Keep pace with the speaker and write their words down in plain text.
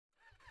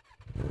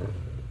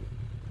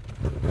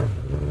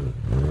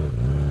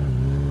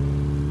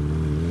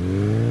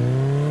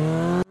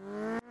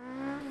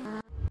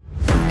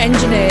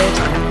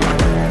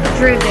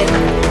driven,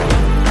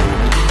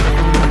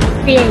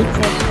 creative,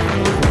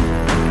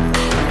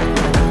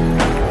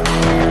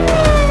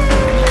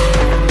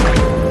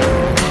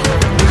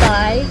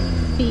 by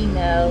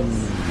females.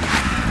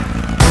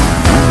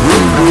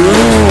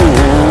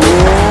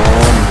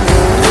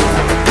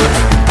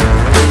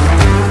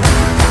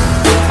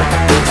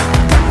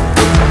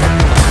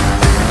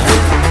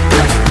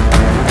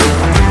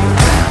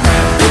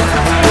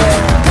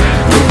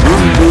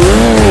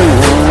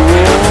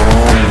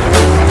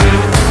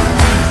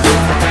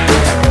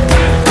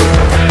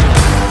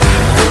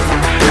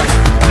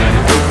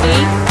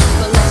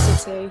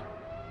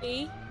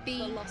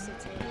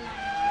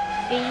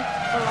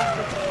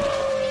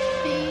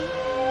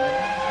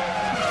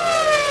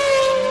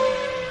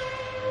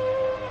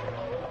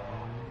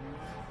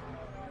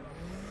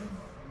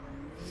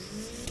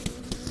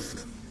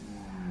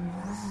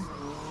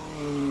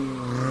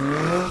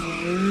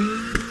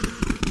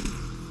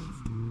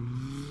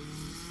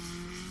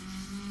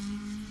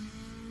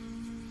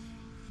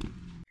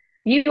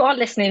 You are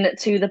listening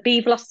to the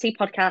B Velocity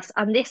podcast,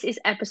 and this is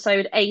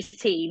episode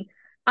 18.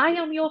 I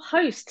am your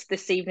host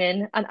this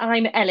evening, and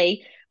I'm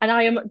Ellie, and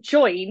I am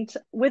joined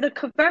with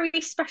a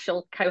very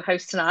special co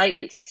host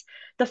tonight,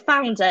 the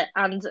founder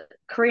and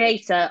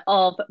creator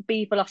of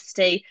B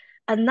Velocity,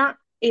 and that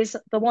is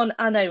the one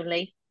and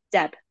only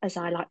Deb, as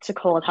I like to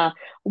call her.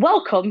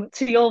 Welcome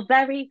to your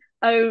very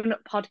own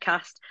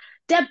podcast.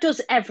 Deb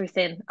does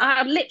everything.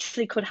 I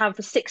literally could have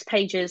 6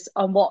 pages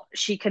on what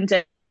she can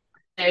do.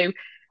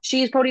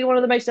 She is probably one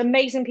of the most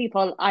amazing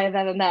people I have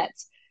ever met.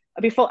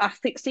 Before I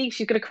think, see,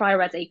 she's going to cry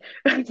already.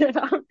 I'm not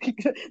going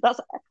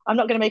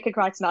to make her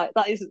cry tonight.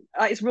 That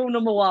is rule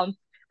number one.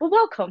 Well,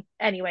 welcome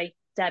anyway,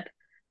 Deb,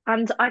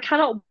 and I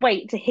cannot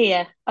wait to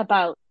hear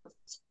about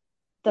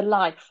the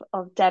life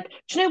of Deb.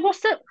 Do you know what's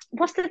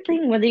the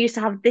thing where they used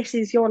to have "This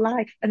Is Your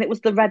Life" and it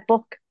was the red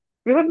book?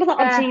 Remember that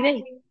on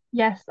TV?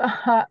 Yes,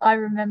 I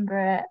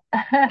remember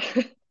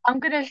it. I'm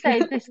going to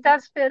say this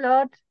does feel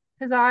odd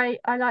because I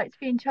like to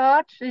be in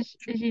charge, as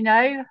you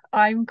know.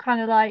 I'm kind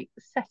of like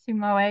setting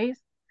my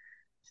ways.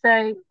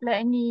 So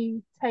letting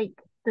you take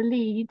the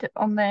lead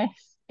on this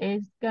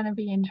is going to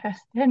be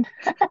interesting.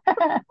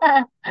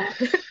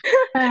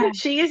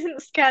 She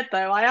isn't scared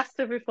though. I asked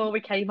her before we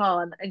came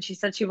on and she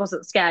said she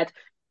wasn't scared.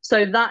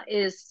 So that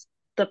is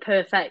the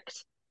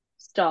perfect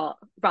start.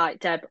 Right,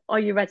 Deb, are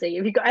you ready?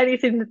 Have you got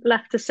anything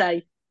left to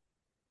say?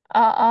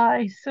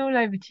 It's all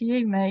over to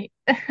you, mate.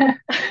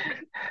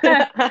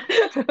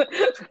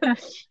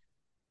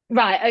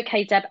 Right,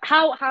 okay, Deb.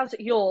 How has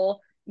your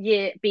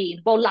year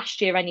been? Well,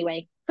 last year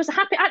anyway. Because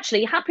happy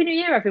New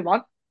Year,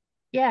 everyone.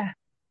 Yeah,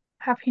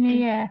 Happy New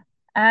Year.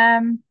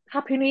 Um,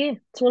 Happy New Year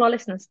to all our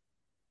listeners.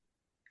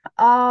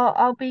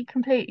 I'll be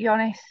completely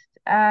honest.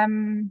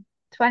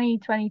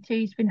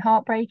 2022's been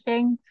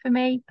heartbreaking for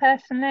me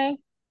personally.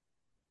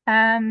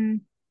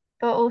 Um,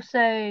 but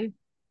also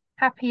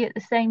happy at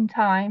the same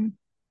time.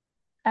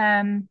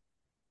 Um,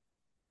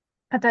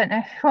 I don't know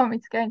if you want me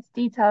to go into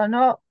detail or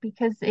not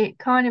because it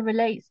kind of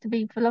relates to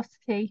being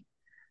velocity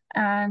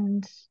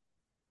and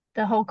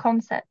the whole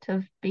concept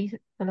of being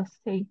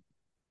velocity.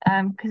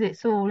 Because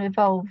it's all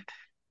evolved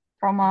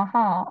from our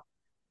heart.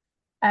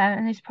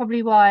 And it's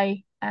probably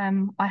why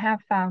I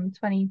have found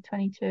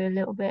 2022 a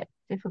little bit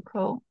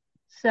difficult.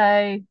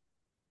 So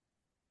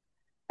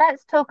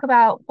let's talk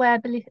about where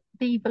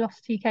the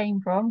velocity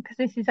came from, because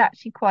this is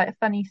actually quite a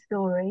funny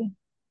story.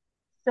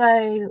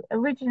 So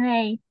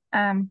originally,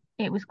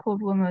 it was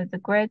called Woman with the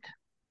Grid.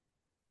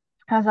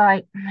 I was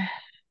like,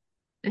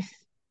 this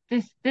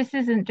this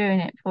isn't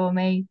doing it for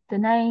me. The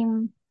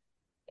name,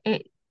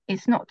 it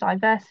it's not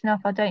diverse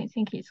enough. I don't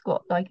think it's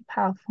got like a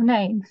powerful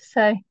name.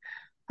 So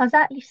I was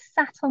actually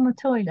sat on the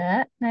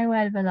toilet, no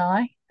word of a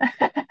lie.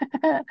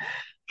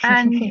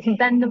 And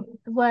then the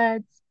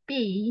words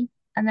B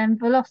and then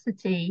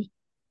velocity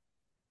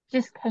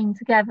just came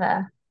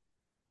together.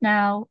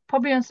 Now,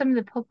 probably on some of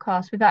the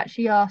podcasts, we've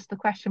actually asked the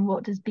question,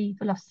 what does B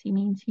velocity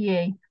mean to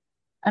you?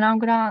 And I'm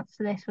going to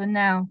answer this one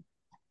now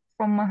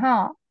from my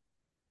heart.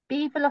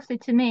 B velocity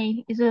to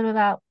me is all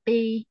about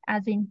B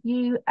as in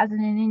you, as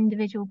in an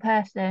individual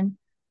person.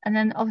 And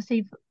then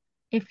obviously,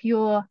 if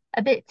you're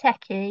a bit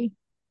techie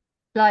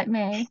like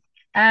me,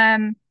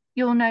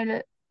 you'll know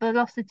that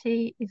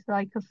velocity is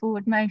like a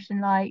forward motion,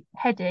 like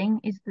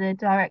heading is the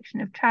direction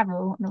of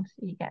travel, and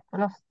obviously you get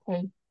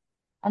velocity,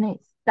 and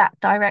it's that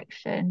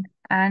direction.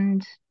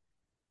 And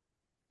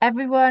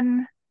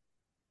everyone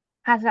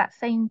has that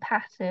same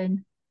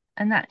pattern,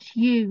 and that's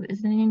you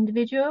as an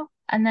individual,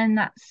 and then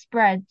that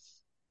spreads.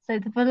 So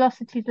the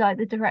velocity is like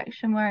the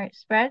direction where it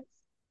spreads,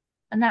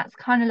 and that's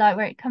kind of like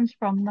where it comes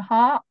from, the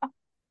heart.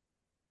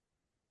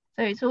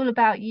 So it's all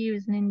about you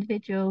as an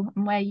individual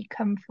and where you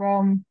come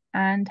from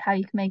and how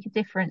you can make a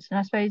difference. And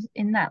I suppose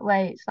in that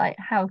way, it's like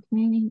how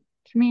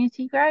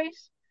community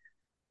grows.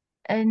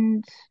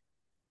 And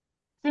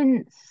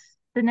since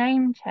the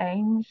name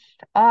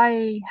changed,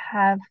 I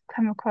have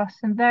come across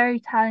some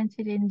very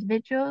talented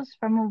individuals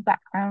from all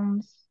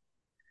backgrounds,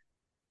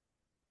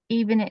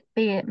 even it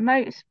be it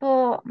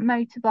motorsport,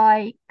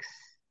 motorbikes,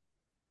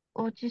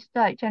 or just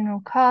like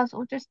general cars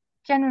or just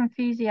general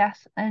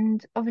enthusiasts.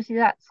 And obviously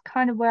that's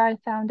kind of where I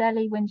found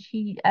Ellie when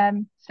she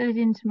slid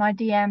into my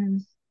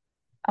DMs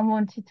and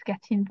wanted to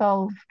get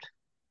involved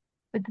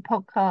with the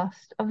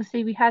podcast.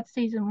 Obviously we had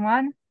season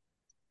one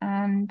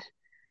and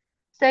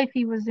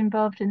Sophie was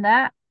involved in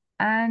that,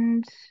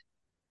 and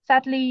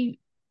sadly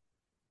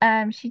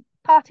she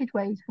parted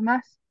ways from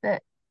us,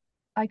 but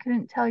I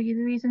couldn't tell you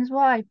the reasons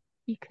why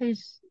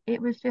because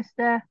it was just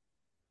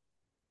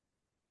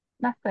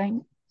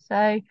nothing. So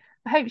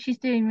I hope she's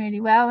doing really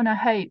well, and I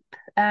hope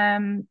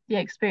the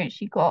experience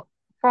she got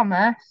from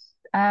us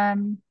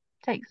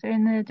takes her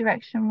in the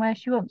direction where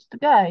she wants to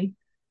go.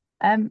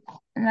 Um,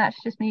 and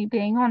that's just me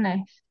being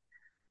honest.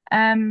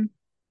 Um,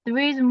 the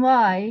reason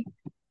why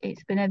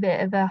it's been a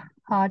bit of a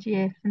hard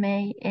year for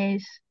me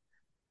is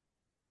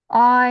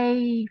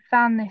I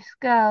found this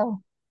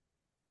girl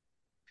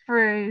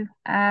through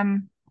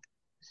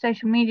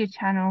social media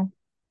channel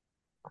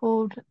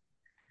called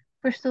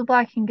Bristol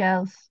Biking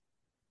Girls.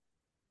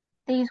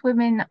 These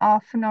women are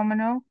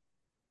phenomenal,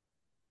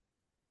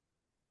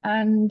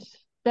 and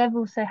they've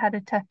also had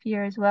a tough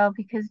year as well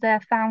because their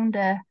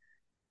founder,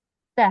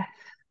 Steph,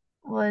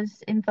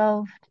 was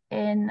involved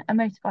in a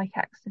motorbike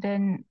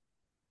accident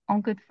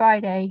on Good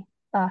Friday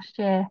last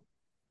year.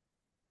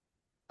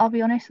 I'll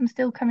be honest, I'm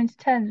still coming to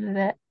terms with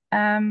it.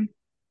 And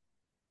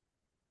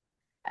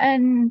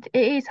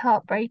it is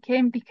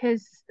heartbreaking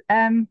because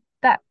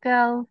that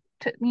girl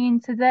took me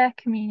into their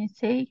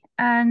community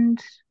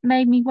and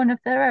made me one of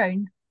their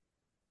own,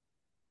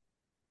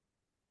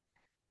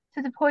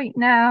 to the point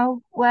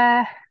now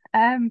where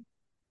um,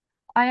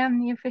 I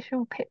am the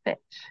official pit bitch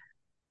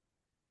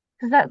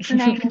because that's the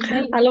name they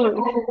gave I me. love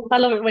it. I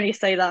love it when you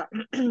say that.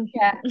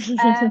 Yeah,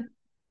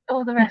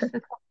 all the rest of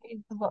the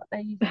copies of what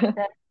they used to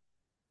say.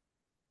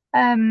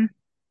 Um,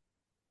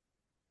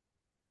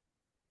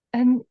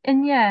 and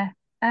yeah,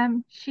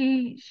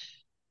 she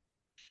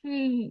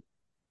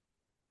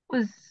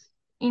was,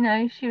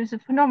 she was a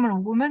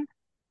phenomenal woman,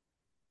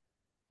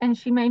 and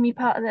she made me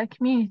part of their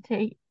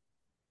community.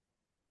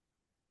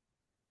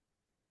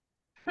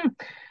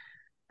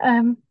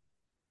 Um,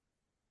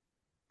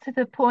 to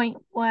the point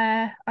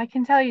where I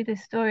can tell you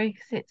this story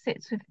because it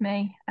sits with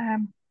me.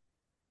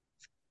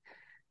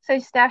 So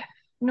Steph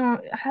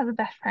has a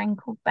best friend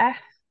called Beth,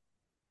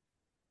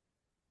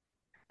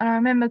 and I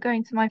remember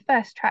going to my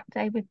first track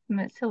day with them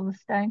at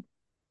Silverstone,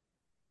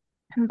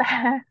 and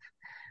Beth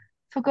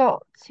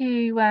forgot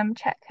to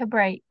check her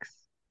brakes.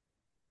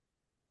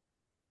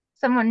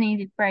 Someone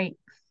needed brakes.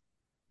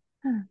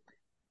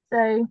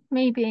 So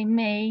me being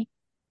me,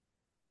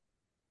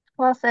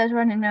 whilst I was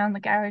running around the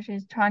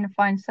garages trying to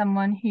find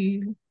someone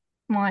who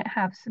might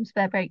have some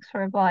spare brakes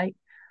for a bike,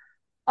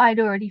 I'd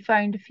already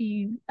phoned a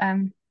few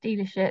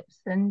dealerships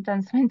and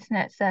done some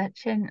internet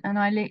searching, and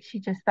I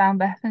literally just found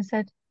Beth and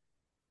said,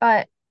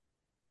 "Right,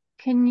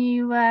 can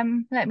you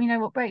let me know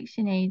what brakes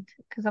you need?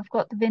 Because I've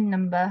got the VIN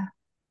number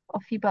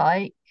off your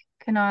bike.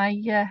 Can I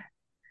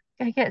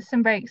go get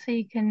some brakes so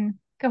you can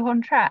go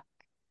on track?"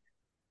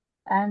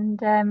 And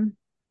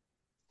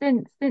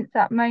since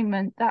that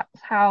moment,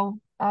 that's how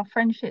our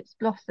friendships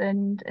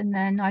blossomed. And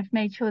then I've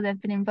made sure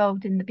they've been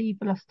involved in the B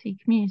Velocity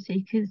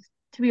community because,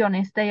 to be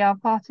honest, they are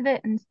part of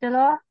it and still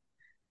are.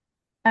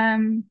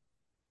 Um,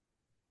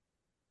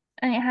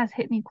 and it has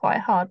hit me quite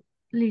hard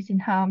losing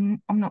her.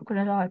 I'm not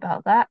going to lie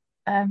about that.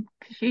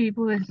 Because she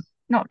was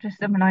not just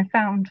someone I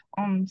found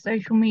on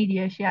social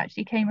media, she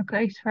actually became a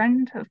close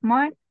friend of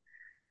mine.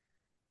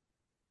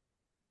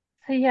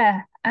 So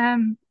yeah,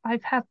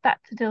 I've had that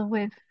to deal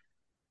with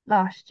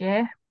last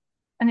year,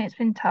 and it's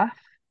been tough.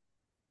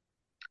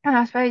 And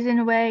I suppose in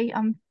a way,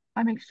 I'm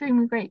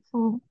extremely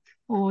grateful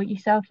for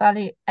yourself,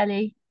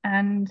 Ellie,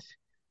 and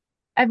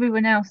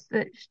everyone else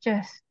that's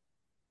just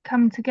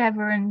come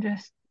together and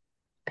just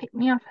picked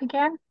me up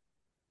again.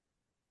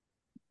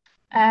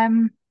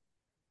 Um,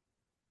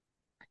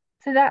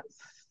 so that's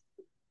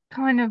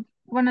kind of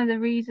one of the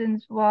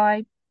reasons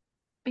why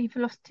beef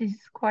velocity is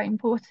quite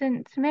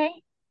important to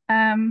me.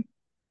 Um,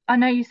 I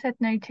know you said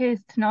no tears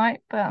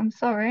tonight, but I'm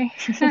sorry.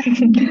 Sorry,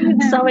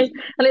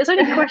 and it's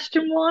only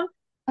question one.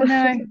 I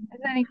know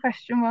it's only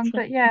question one,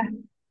 but yeah,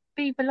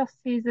 beef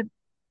velocity is a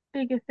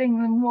bigger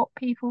thing than what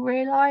people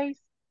realise.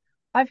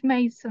 I've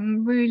made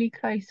some really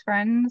close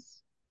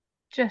friends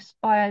just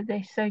via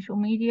this social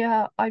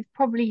media. I've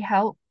probably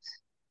helped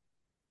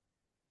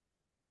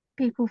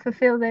people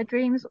fulfill their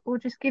dreams or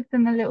just give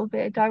them a little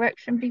bit of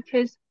direction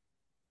because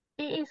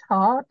it is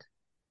hard.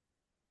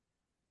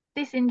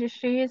 This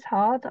industry is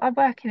hard. I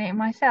work in it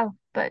myself,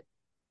 but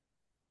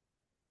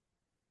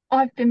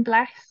I've been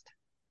blessed.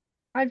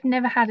 I've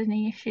never had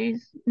any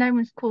issues. No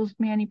one's caused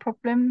me any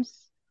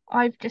problems.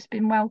 I've just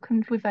been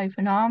welcomed with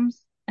open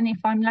arms. And if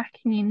I'm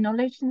lacking in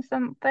knowledge in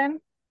something,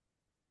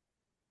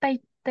 they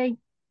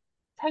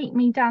take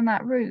me down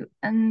that route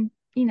and,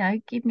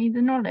 give me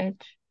the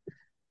knowledge.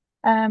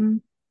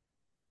 Um,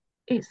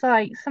 it's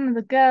like some of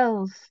the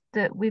girls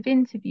that we've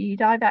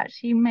interviewed, I've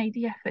actually made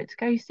the effort to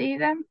go see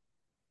them.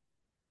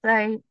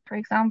 So, for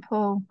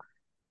example,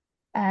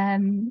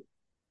 um,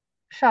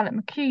 Charlotte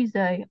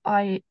Macuso,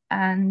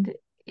 and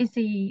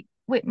Izzy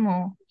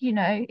Whitmore,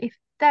 if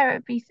they're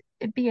at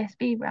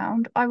BSB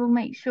round, I will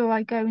make sure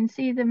I go and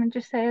see them and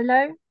just say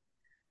hello.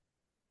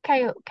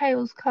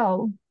 Kale's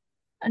Cole,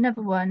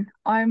 another one.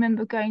 I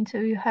remember going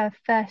to her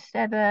first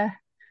ever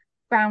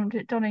round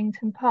at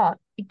Donington Park.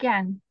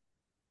 Again,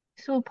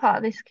 it's all part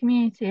of this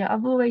community.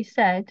 I've always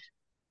said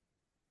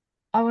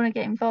I want to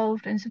get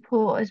involved and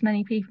support as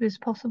many people as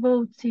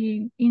possible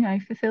to,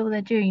 fulfill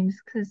their dreams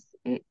because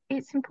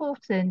it's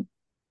important.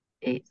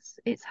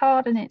 It's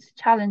hard and it's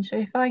a challenge. So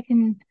if I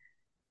can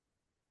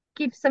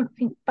give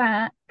something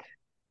back,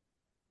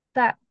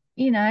 that,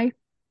 you know,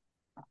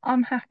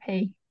 I'm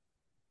happy.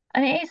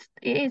 And it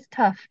is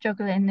tough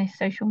juggling this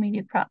social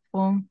media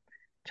platform,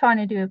 trying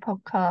to do a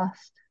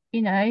podcast,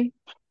 you know,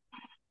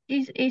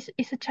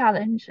 it's a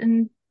challenge.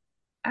 And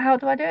how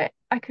do I do it?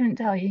 I couldn't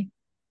tell you.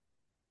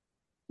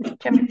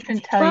 Genuinely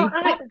couldn't tell Well,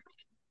 you.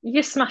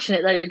 you're smashing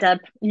it though, Deb.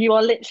 You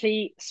are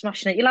literally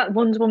smashing it. You're like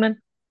Wonder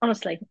Woman,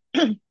 honestly.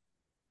 And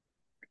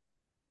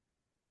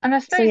I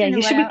So suppose yeah, in a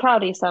you way, should be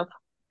proud of yourself.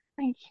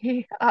 thank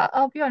you.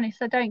 I'll be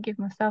honest, I don't give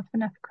myself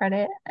enough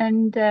credit.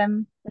 And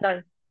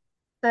No.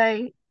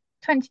 so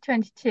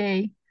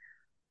 2022,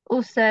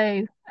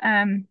 also,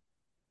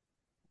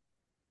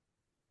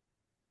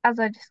 as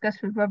I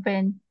discussed with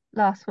Robin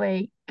last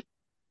week,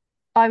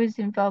 I was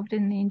involved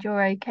in the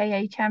Enduro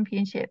KA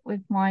Championship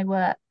with my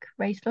work,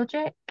 Race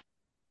Logic,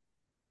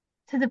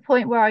 to the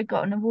point where I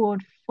got an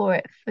award for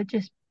it for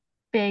just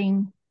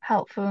being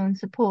helpful and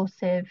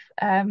supportive.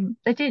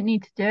 They didn't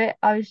need to do it.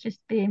 I was just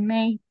being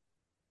me.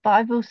 But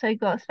I've also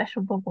got a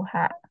special bobble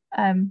hat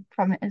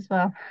from it as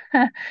well.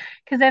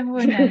 Because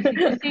everyone knows if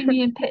you see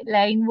me in pit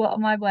lane, what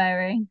am I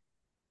wearing?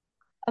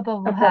 A A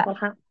bobble hat. bobble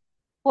hat.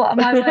 What am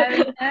I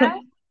wearing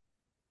now?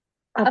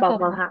 A A bobble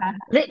bobble hat. hat.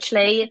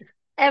 Literally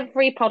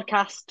every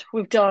podcast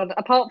we've done,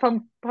 apart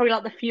from probably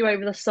like the few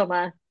over the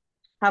summer,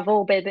 have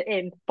all been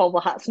in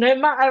bobble hats. No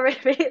matter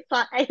if it's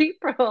like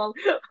April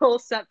or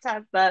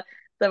September,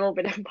 they've all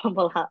been in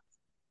bobble hats.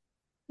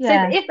 So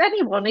Yeah, if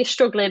anyone is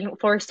struggling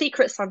for a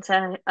secret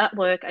Santa at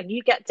work and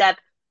you get Deb,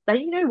 then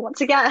you know what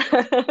to get.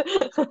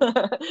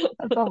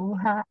 a bobble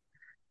hat.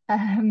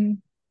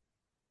 Um,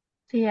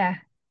 so yeah,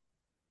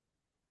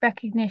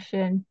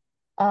 recognition.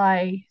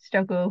 I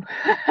struggle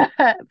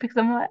because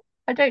I'm like,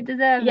 I don't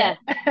deserve Yeah,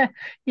 it.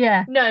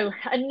 Yeah, no,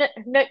 and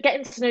no,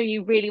 getting to know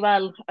you really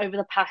well over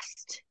the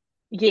past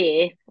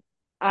year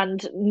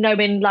and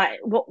knowing like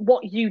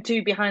what you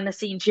do behind the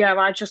scenes. Yeah,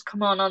 I just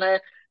come on a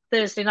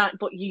Thursday night,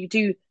 but you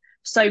do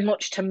so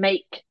much to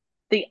make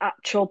the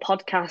actual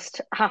podcast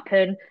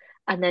happen.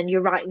 And then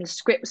you're writing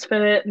scripts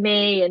for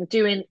me and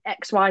doing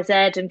X, Y, Z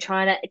and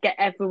trying to get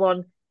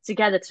everyone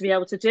together to be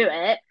able to do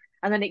it.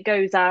 And then it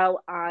goes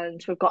out,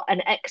 and we've got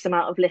an X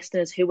amount of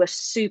listeners who we're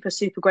super,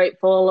 super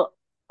grateful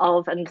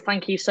of. And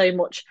thank you so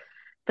much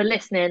for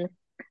listening.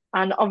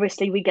 And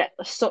obviously, we get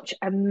such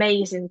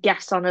amazing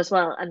guests on as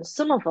well. And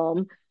some of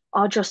them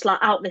are just like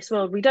out this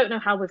world. We don't know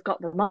how we've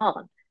got them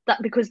on.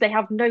 That because they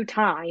have no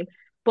time,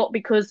 but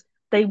because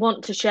they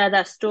want to share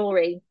their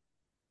story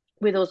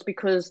with us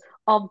because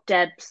of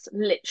Deb's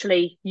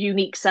literally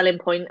unique selling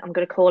point. I'm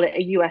going to call it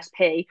a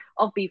USP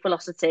of B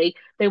Velocity.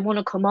 They want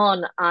to come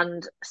on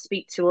and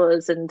speak to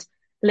us and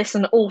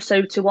listen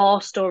also to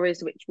our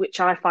stories, which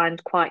I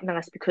find quite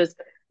nice because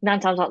 9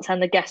 times out of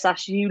 10 the guests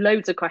ask you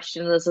loads of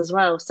questions as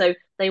well. So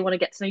they want to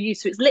get to know you.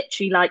 So it's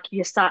literally like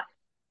you're sat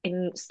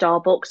in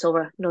Starbucks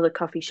or another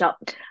coffee shop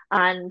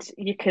and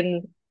you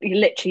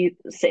literally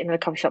sitting in a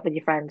coffee shop with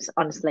your friends.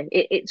 Honestly,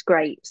 it's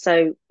great.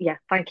 So yeah,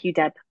 thank you,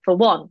 Deb, for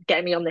one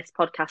getting me on this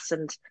podcast,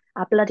 and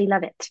I bloody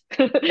love it.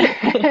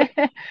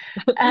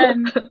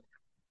 um,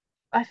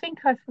 I think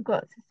I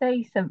forgot to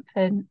say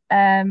something.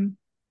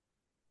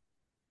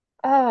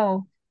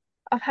 Oh,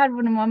 I've had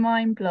one of my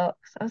mind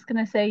blocks. I was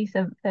going to say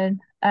something.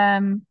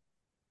 No,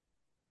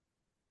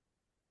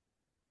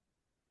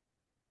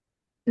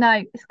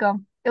 it's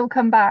gone. It'll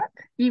come back.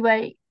 You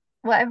wait.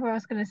 Whatever I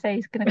was going to say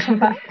is going to come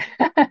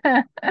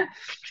back.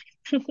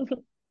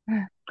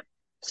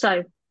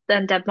 So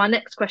then, Deb, my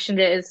next question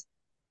is,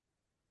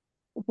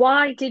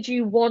 why did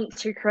you want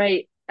to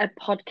create a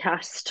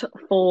podcast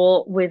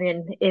for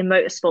women in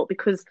motorsport?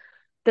 Because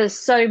there's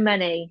so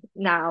many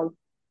now,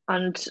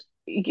 and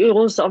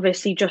yours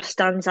obviously just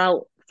stands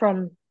out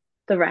from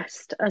the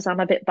rest, as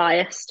I'm a bit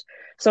biased.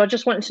 So I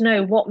just wanted to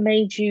know what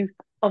made you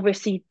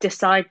obviously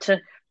decide to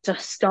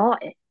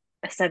start it,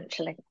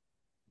 essentially.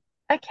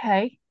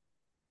 Okay,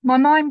 my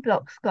mind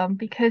block's gone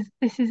because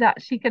this is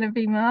actually going to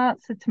be my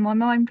answer to my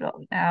mind block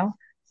now.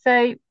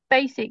 So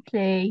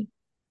basically,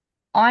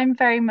 I'm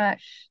very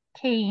much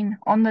keen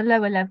on the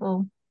lower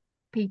level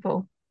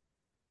people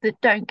that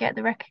don't get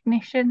the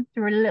recognition.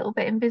 They're a little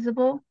bit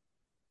invisible.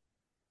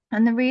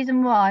 And the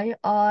reason why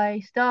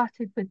I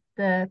started with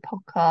the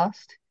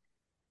podcast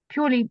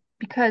purely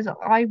because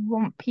I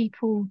want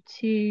people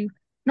to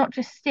not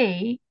just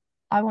see,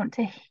 I want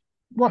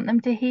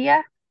them to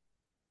hear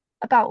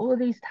about all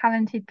these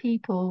talented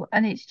people,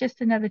 and it's just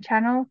another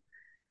channel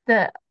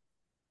that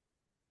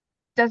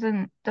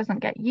doesn't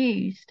get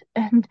used.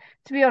 And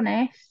to be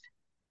honest,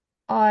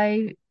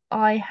 I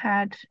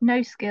had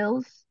no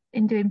skills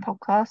in doing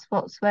podcasts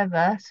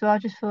whatsoever. So I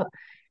just thought,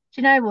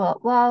 do you know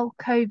what? While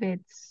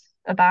COVID's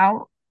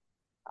about,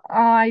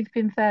 I've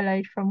been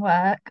furloughed from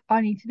work.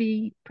 I need to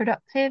be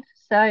productive.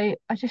 So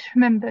I just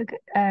remember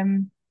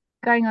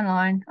going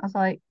online. I was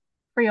like,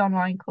 free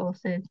online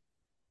courses,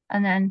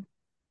 and then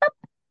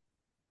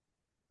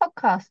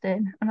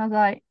podcasting. And I was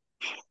like,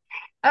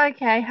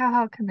 okay, how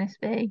hard can this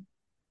be?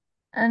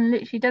 And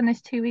literally done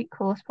this 2 week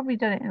course, probably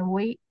done it in a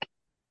week.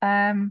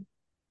 Um,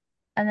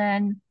 and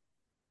then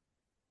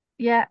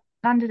yeah,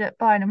 landed up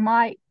buying a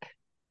mic,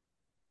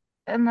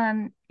 and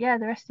then yeah,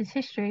 the rest is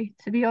history,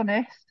 to be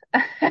honest.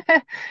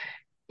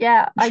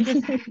 Yeah, I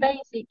just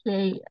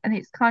basically, and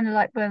it's kind of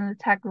like one of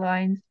the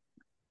taglines,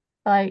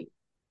 like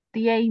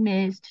the aim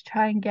is to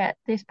try and get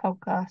this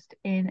podcast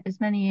in as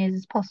many years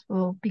as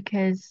possible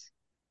because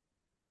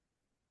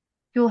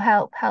your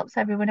help helps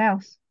everyone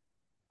else.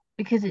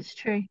 Because it's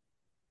true,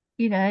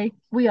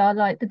 we are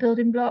like the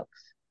building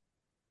blocks.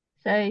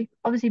 So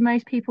obviously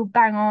most people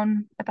bang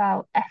on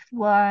about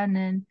F1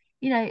 and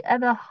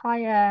other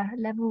higher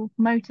level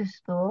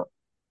motorsport.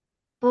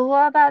 But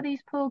what about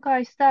these poor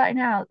guys starting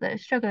out that are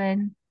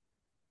struggling?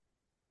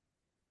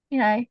 You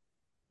know,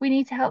 we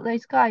need to help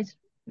those guys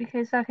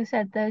because, like I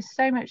said, there's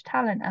so much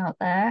talent out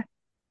there.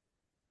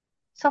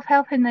 Stop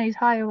helping those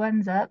higher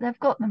ones up. They've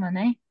got the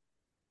money.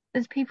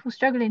 There's people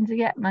struggling to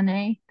get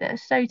money that are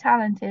so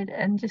talented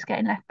and just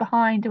getting left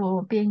behind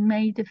or being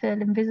made to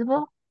feel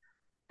invisible.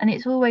 And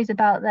it's always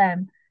about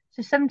them.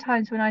 So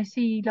sometimes when I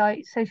see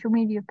like social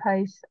media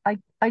posts,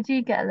 I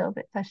do get a little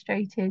bit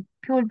frustrated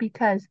purely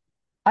because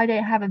I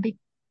don't have a big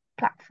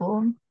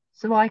platform,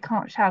 so I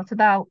can't shout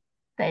about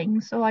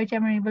things. So I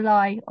generally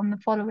rely on the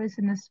followers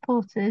and the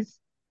supporters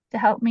to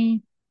help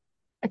me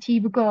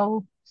achieve a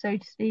goal, so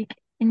to speak,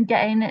 in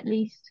getting at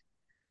least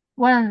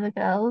one of the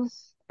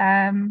girls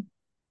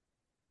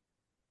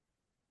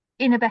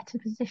in a better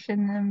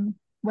position than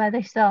where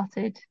they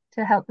started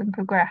to help them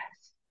progress.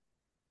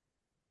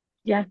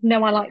 Yeah,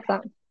 no, I like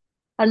that.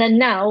 And then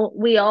now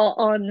we are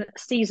on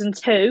season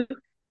two,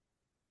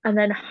 and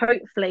then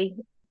hopefully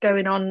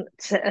going on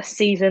to a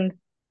season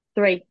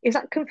three. Is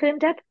that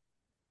confirmed, Deb?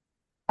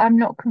 I'm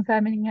not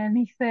confirming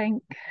anything.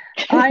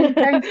 I'm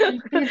going to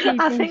be busy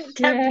I this think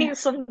Deb year. needs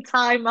some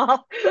time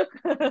off.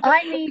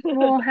 I need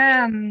more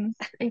hands,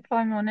 if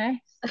I'm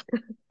honest.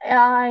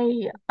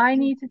 I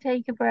need to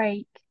take a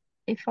break,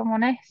 if I'm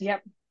honest,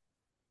 Yep.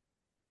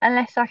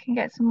 unless I can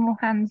get some more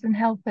hands and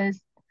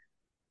helpers.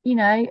 You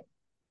know,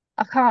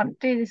 I can't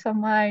do this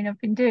on my own. I've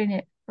been doing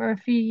it for a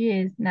few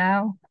years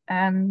now,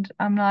 and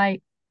I'm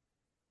like,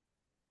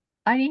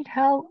 I need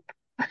help,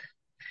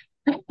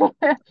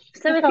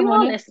 So if if I'm you are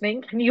honest,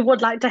 listening and you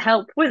would like to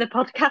help with a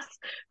podcast,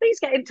 please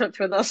get in touch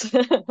with us.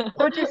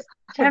 or just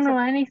general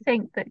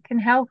anything that can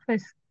help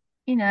us,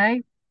 you know,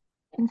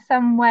 in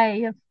some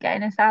way of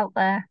getting us out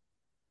there.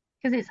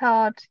 Because it's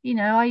hard.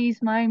 I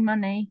use my own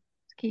money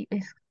to keep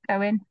this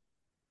going.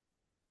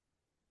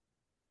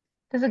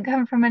 Doesn't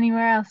come from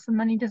anywhere else. The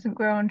money doesn't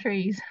grow on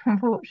trees,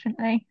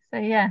 unfortunately. So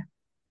yeah,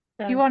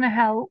 if you So want to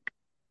help,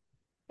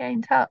 get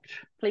in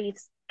touch.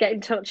 please get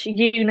in touch.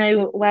 You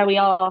know where we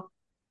are.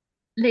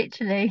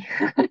 Literally.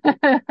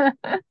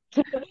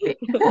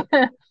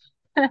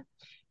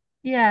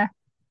 Yeah,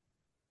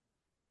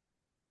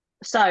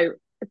 So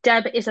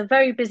Deb is a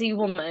very busy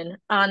woman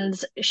and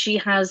she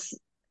has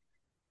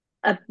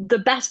the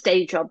best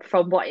day job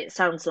from what it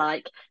sounds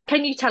like.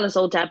 Can you tell us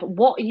all, Deb,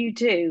 what you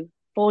do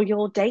for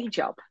your day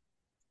job?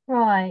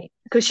 right.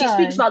 Because she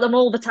speaks So, about them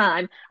all the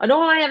time, and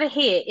all I ever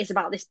hear is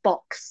about this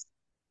box.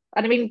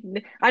 And I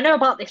mean, I know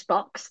about this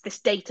box, this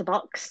data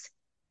box,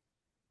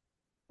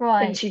 and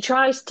right. she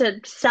tries to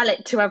sell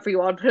it to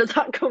everyone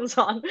that comes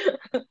on.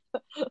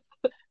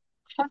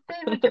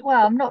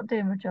 Well, I'm not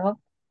doing my job.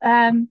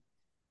 Um,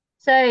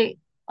 so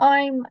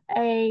I'm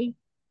a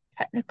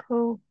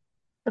technical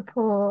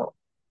support.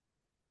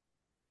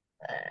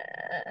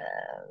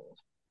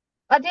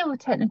 I deal with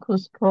technical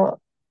support,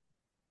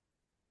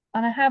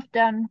 and I have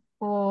done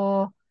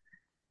for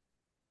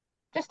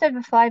just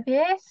over 5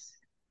 years.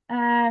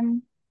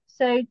 Um,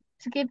 so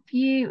to give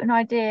you an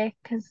idea,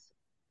 because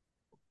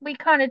we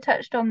kind of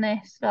touched on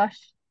this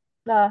last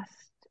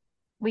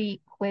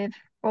week with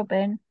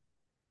Robin.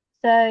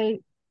 So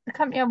the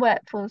company I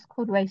work for is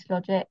called Waste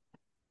Logic.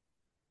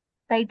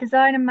 They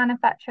design and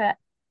manufacture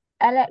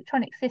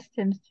electronic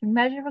systems to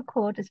measure,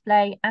 record,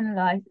 display,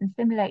 analyze, and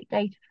simulate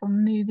data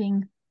from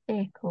moving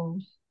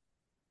vehicles.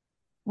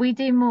 We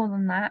do more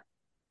than that.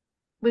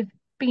 We've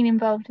been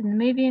involved in the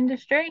movie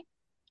industry.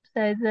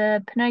 So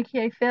the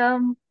Pinocchio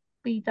film,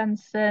 we done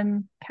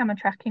some camera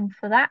tracking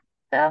for that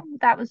film.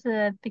 That was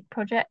a big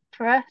project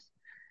for us.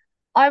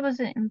 I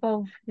wasn't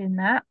involved in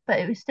that, but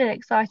it was still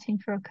exciting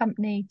for a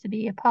company to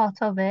be a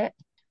part of it.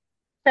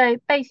 So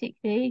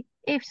basically,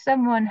 if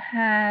someone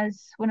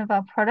has one of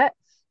our products,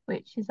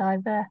 which is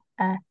either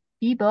a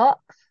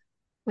e-box,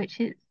 which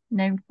it's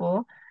known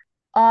for,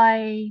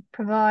 I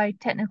provide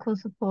technical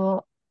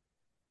support.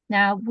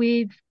 Now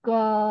we've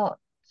got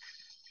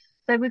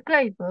So we're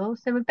global.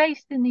 So we're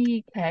based in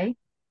the UK.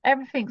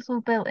 Everything's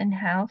all built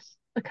in-house.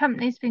 The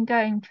company's been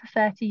going for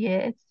 30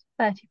 years,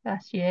 30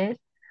 plus years.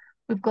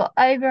 We've got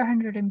over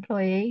 100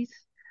 employees.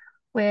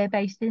 We're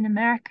based in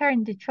America,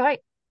 in Detroit.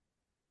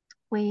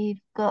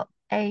 We've got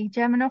a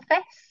German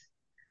office.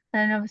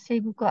 Then obviously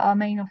we've got our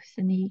main office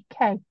in the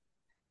UK.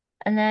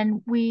 And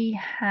then we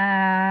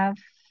have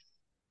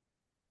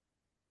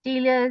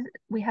dealers.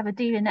 We have a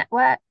dealer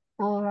network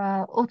for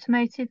our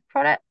automotive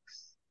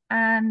products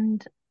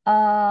and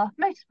our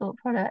motorsport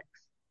products.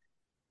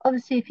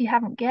 Obviously, if you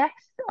haven't guessed,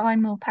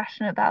 I'm more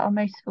passionate about our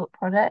motorsport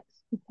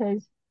products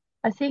because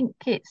I think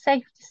it's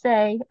safe to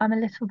say I'm a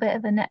little bit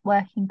of a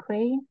networking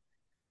queen.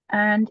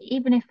 And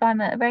even if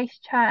I'm at a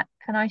racetrack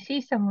and I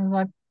see someone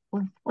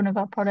with one of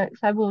our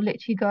products, I will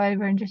literally go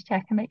over and just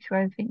check and make sure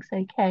everything's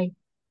okay.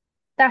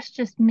 That's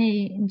just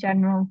me in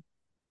general.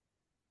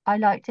 I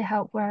like to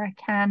help where I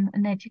can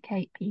and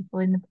educate people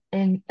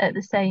in at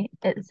the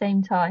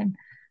same time.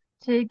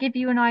 To give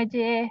you an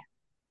idea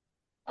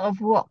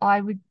of what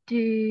I would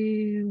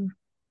do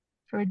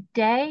for a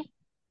day,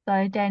 so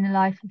a day in the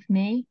life of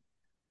me,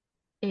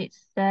 it's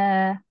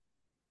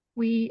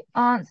we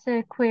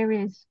answer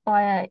queries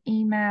via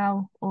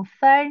email or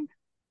phone.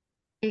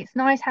 It's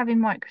nice having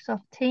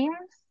Microsoft Teams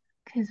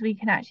because we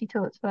can actually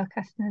talk to our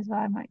customers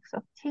via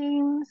Microsoft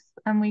Teams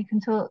and we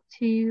can talk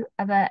to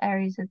other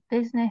areas of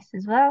business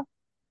as well.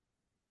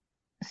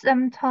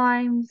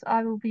 Sometimes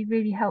I will be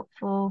really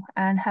helpful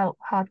and help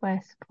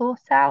hardware support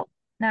out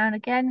now and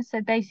again.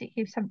 So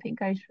basically, if something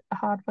goes a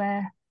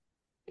hardware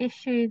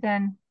issue,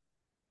 then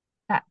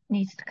that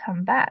needs to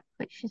come back,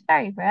 which is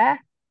very rare.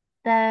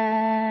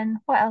 Then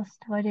what else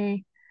do I do?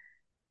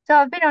 So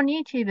I've been on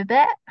YouTube a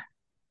bit.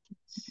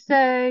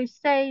 So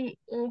say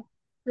if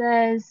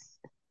there's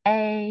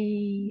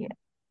a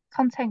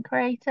content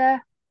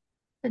creator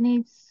that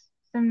needs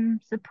some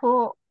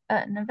support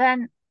at an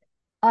event,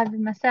 either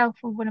myself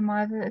or one of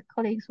my other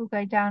colleagues will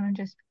go down and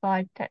just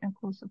provide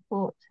technical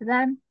support to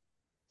them.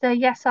 So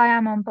yes, I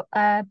am on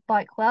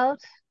Bike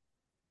World.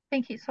 I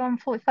think it's on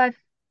 45k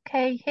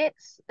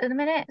hits at the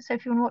minute. So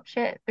if you want to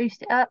watch it,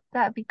 boost it up,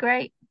 that'd be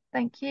great.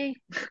 Thank you.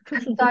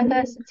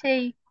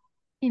 Diversity,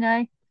 you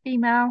know,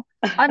 female.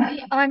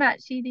 I'm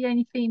actually the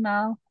only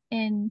female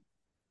in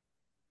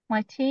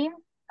my team,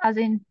 as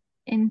in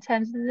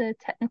terms of the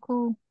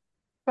technical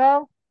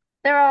role.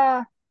 There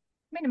are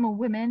minimal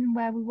women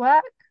where we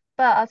work,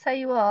 but I'll tell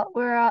you what,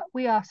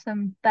 we are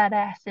some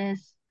badasses.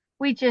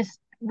 We're just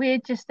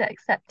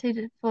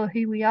accepted for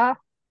who we are,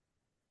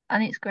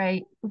 and it's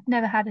great. We've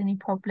never had any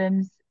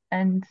problems,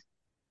 and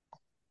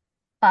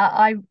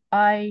I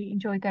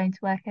enjoy going to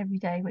work every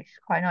day, which is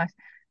quite nice.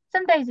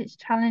 Some days it's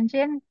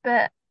challenging,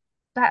 but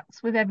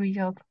that's with every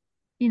job.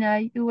 You know,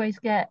 you always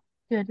get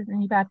good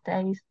and your bad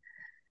days.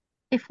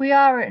 If we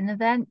are at an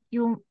event,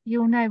 you'll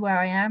know where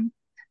I am.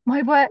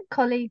 My work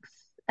colleagues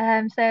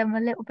say I'm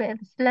a little bit of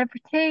a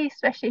celebrity,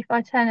 especially if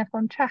I turn up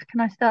on track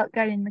and I start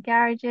going in the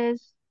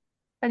garages.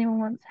 If anyone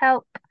wants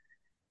help,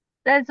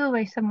 there's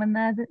always someone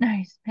there that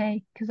knows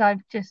me because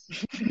I've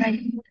just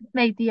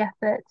made the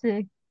effort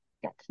to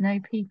get to know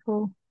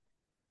people.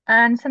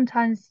 And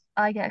sometimes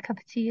I get a cup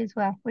of tea as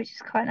well, which is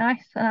quite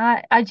nice.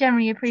 And I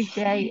generally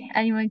appreciate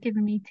anyone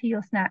giving me tea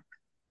or snacks.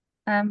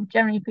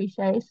 Generally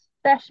appreciate it,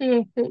 especially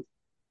if it's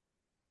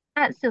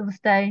at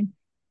Silverstone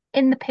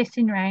in the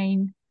pissing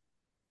rain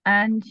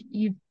and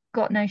you've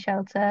got no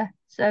shelter.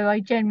 So I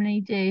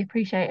generally do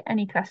appreciate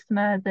any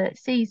customer that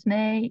sees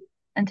me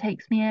and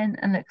takes me in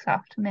and looks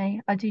after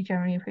me. I do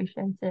generally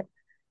appreciate it,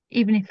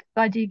 even if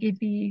I do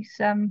give you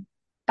some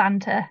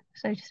banter,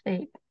 so to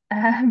speak.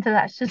 But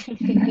that's just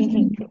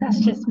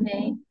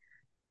me.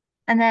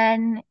 And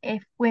then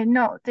if we're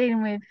not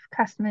dealing with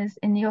customers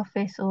in the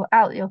office or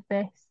out the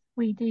office,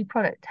 we do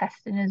product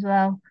testing as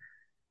well.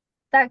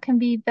 That can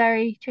be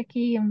very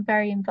tricky and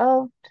very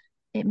involved.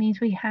 It means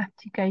we have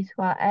to go to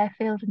our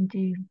airfield and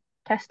do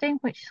testing,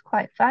 which is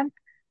quite fun.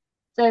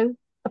 So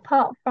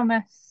apart from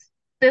us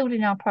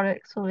building our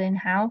products all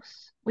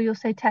in-house, we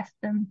also test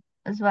them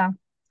as well,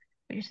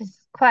 which is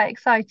quite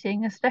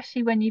exciting,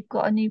 especially when you've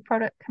got a new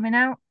product coming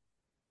out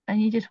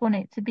and you just want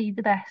it to be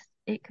the best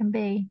it can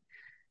be.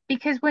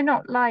 Because we're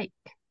not like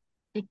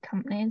big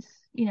companies,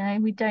 you know,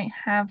 we don't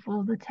have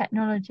all the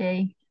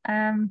technology.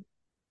 One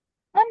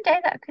day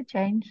that could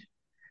change.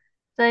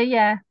 So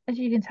yeah, as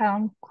you can tell,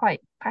 I'm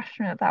quite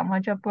passionate about my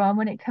job role.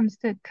 When it comes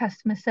to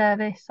customer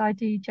service, I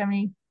do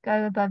generally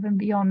go above and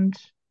beyond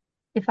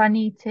if I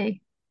need to.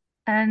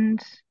 And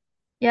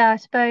yeah, I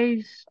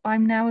suppose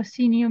I'm now a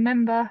senior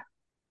member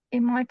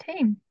in my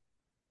team.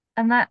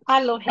 And I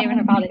that's love hearing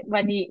about it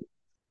when you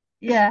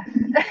yeah.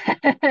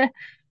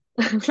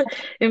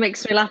 it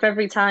makes me laugh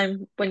every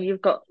time when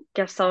you've got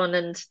guests on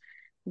and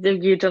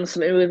you've done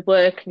something with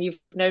work and you've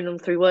known them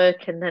through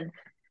work and then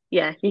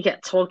yeah, you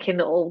get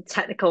talking all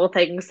technical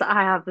things that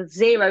I have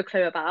zero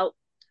clue about.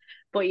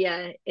 But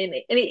yeah,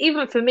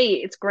 even for me,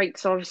 it's great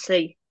to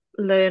obviously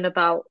learn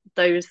about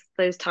those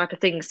type of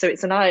things. So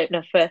it's an eye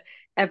opener for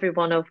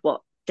everyone of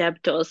what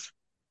Deb does.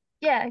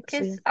 Yeah, So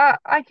because yeah.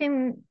 I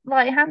can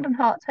like hand on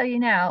heart tell you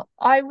now,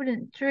 I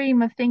wouldn't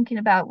dream of thinking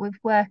about with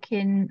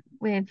working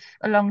with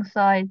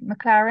alongside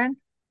McLaren.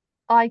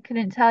 I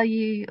couldn't tell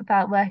you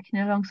about working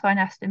alongside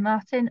Aston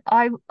Martin.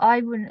 I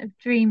wouldn't have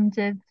dreamed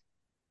of,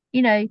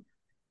 you know,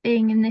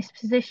 being in this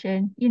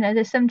position.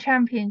 There's some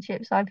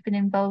championships I've been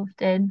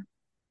involved in.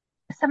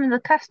 Some of the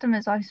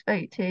customers I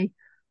spoke to,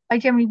 I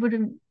generally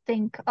wouldn't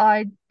think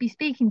I'd be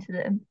speaking to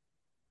them.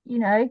 You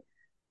know,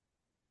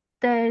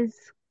 there's,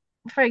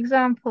 for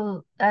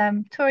example,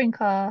 an ex-touring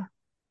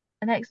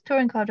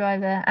car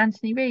driver,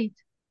 Anthony Reid.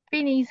 If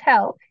he needs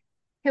help,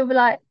 he'll be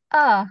like,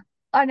 I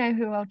know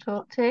who I'll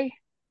talk to.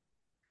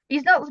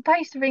 He's not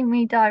supposed to ring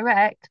me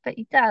direct, but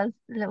he does,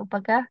 the little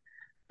bugger.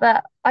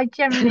 But I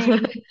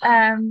generally,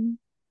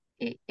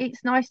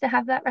 it's nice to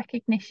have that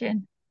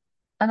recognition.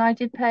 And I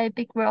did play a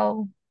big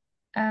role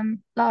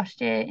last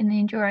year in the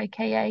Enduro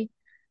KA,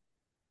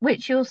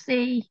 which you'll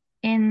see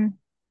in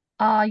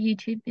our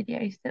YouTube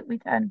videos that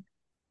we've done.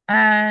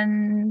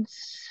 And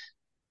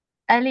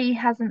Ellie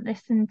hasn't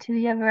listened to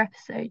the other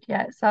episode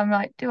yet, so I'm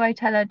like, do I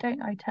tell her?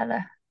 Don't I tell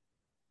her?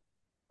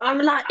 I'm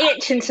like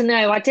itching to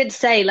know. I did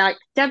say, like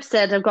Deb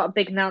said, I've got a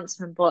big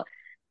announcement, but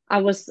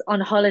I was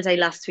on holiday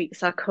last week,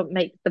 so I couldn't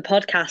make the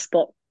podcast.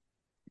 But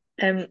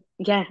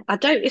yeah, I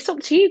don't. It's up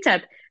to you,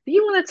 Deb. If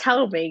you want to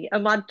tell me,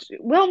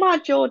 will my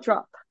jaw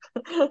drop?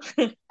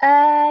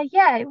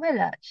 Yeah, it will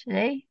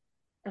actually.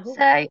 So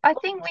Oh, I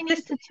think we need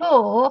this. to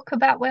talk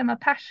about where my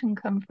passion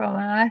come from,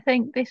 and I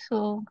think this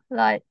will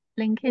like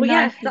link in Well,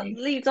 yeah, that nicely.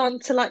 leads on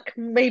to like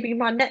maybe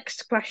my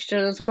next question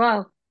as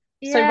well.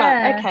 So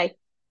right,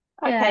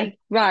 Yeah, yeah.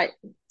 right.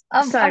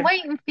 I'm So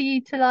waiting for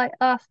you to like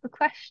ask the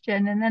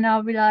question, and then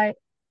I'll be like,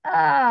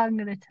 I'm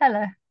gonna tell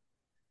her.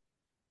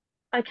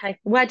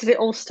 where did it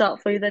all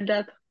start for you then,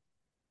 Deb?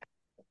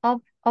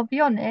 I'll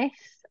be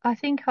honest. I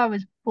think I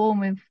was born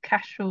with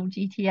Castrol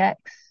GTX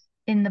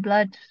in the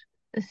blood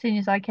as soon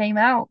as I came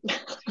out.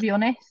 To be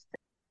honest,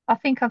 I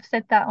think I've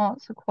said that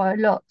answer quite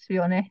a lot. To be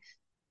honest,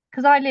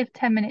 because I live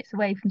 10 minutes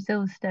away from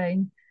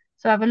Silverstone,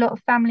 so I have a lot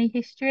of family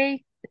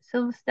history at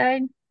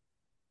Silverstone.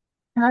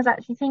 And I was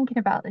actually thinking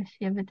about this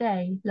the other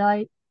day,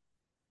 like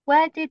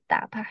where did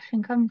that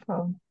passion come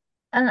from?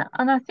 And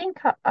I think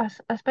I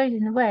suppose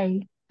in a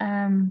way,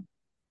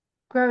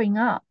 growing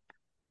up,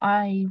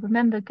 I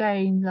remember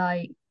going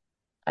like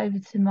over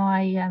to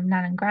my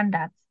nan and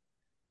granddad's.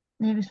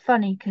 And it was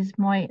funny because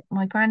my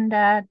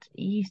granddad,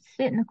 he used to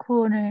sit in the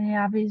corner and he'd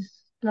have his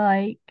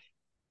like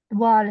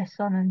wireless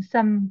on and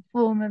some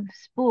form of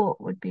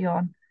sport would be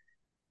on.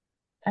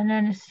 And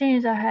then as soon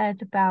as I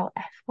heard about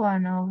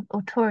F1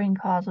 or touring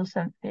cars or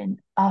something,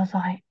 I was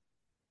like,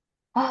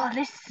 oh,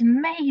 this is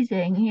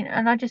amazing.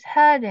 And I just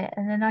heard it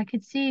and then I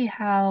could see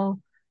how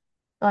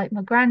like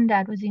my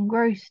granddad was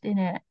engrossed in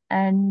it.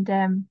 And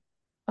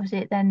obviously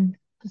it then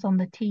was on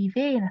the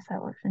TV and I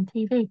started watching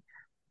TV.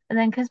 And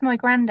then because my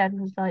granddad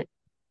was like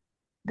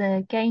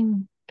the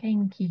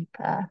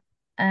gamekeeper,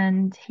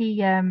 and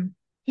he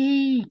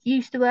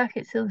used to work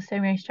at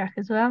Silverstone Racetrack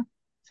as well.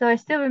 So I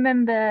still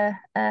remember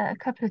a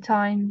couple of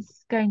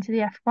times going to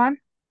the F1.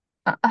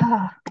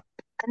 And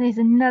there's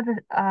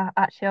another.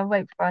 Actually, I'll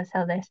wait before I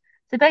tell this.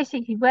 So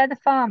basically, where the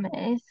farm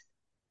is,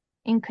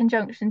 in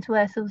conjunction to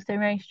where Silverstone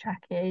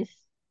Racetrack is,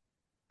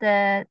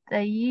 there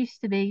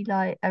used to be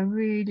like a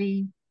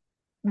really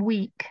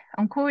weak.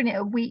 I'm calling it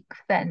a weak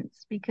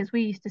fence because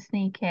we used to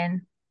sneak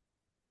in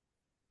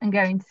and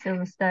go into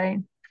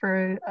Silverstone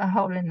through a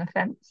hole in the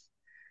fence.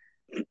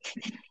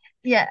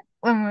 Yeah,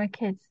 when we were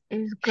kids, it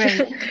was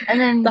great. And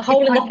The then if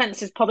hole in the my,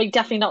 fence is probably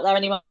definitely not there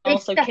anymore,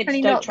 it's so kids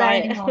definitely don't not there try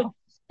it. anymore.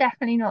 It's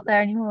definitely not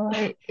there anymore.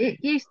 It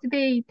used to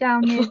be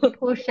down near the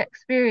Porsche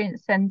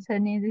Experience Centre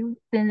near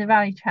the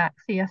rally track.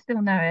 See, I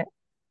still know it.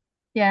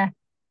 Yeah,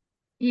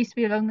 it used to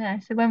be along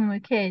there. So when we were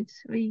kids,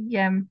 we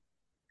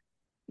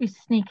used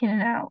to sneak in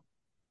and out,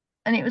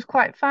 and it was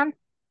quite fun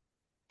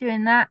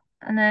doing that.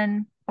 And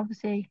then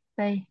obviously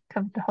they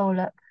covered the hole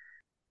up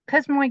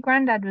because my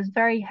granddad was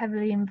very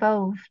heavily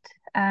involved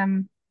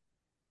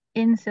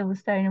in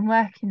Silverstone and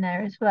working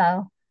there as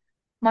well.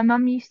 My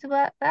mum used to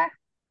work there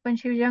when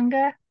she was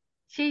younger.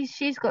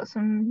 She's got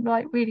some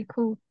like really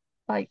cool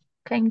like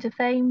claim to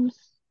fames.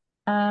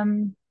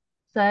 Um,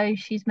 so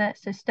she's met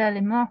Sir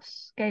Sterling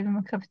Moss, gave him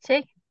a cup of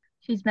tea.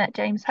 She's met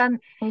James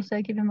Hunt,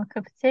 also give him a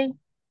cup of tea.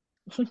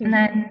 And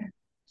then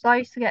so I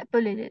used to get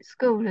bullied at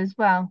school as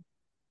well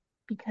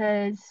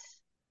because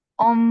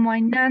on my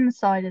nan's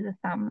side of the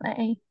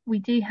family, we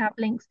do have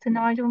links to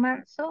Nigel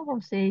Mansell.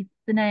 Obviously,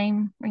 the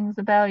name rings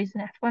a bell. He's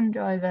an F1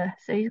 driver,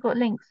 so he's got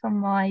links on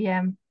my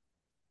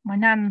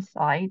nan's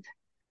side.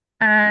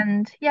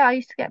 And yeah, I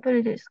used to get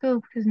bullied at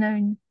school because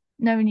no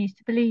one used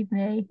to believe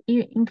me,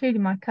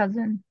 including my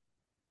cousin.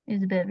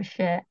 He's a bit of a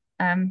shit.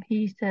 He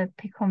used to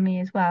pick on me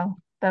as well,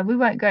 but we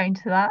won't go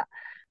into that.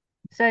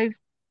 So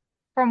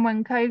from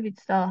when COVID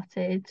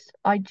started,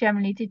 I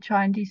generally did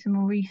try and do some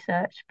more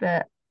research,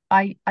 but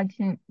I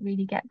didn't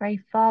really get very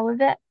far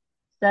with it.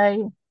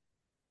 So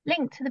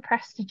link to the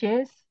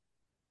Prestiges,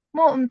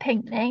 Morton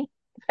Pinkney.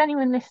 If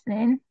anyone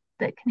listening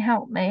that can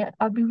help me,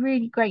 I'd be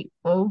really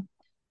grateful.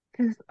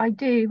 because I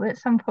do at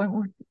some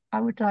point I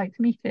would like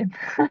to meet him.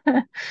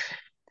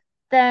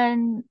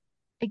 Then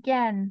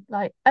again,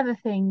 like other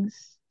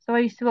things. So I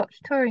used to watch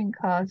touring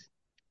cars.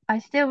 I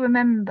still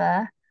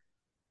remember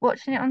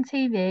watching it on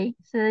TV.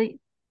 So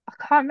I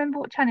can't remember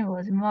what channel it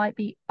was. It might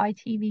be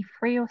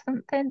ITV3 or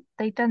something.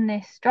 They'd done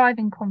this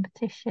driving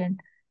competition,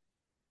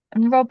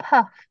 and Rob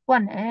Huff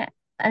won it.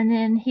 And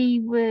then he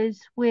was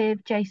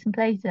with Jason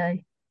Plato.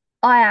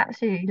 I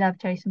absolutely love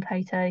Jason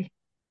Plato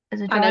as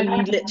a I know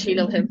driver. you literally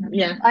love him.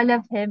 Yeah. I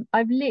love him.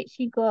 I've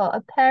literally got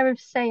a pair of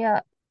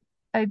Seat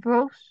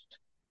overalls.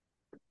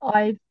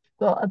 I've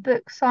got a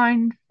book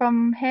signed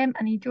from him,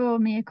 and he drew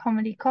me a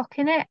comedy cock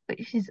in it,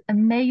 which is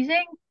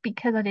amazing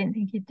because I didn't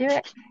think he'd do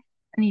it,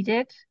 and he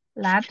did,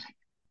 lad.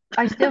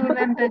 I still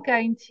remember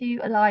going to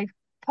a live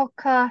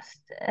podcast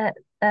at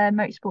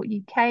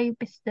Motorsport UK,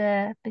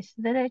 Bicester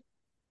Village,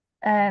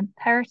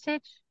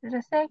 Heritage, did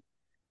I say?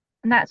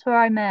 And that's where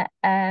I met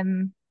a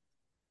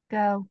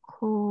girl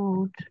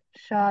called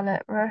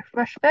Charlotte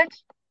Rushford,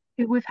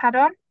 who we've had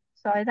on.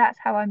 So that's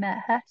how I met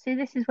her. See,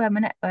 this is where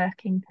my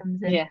networking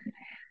comes in. Yeah.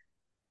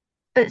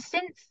 But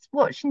since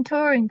watching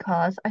touring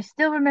cars, I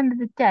still remember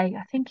the day.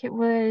 I think it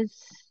was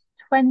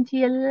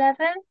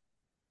 2011.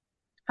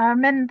 I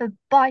remember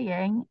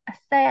buying a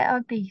Seat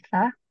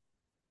Ibiza.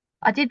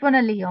 I did want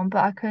a Leon,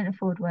 but I couldn't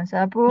afford one, so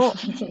I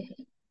bought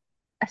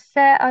a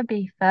Seat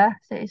Ibiza.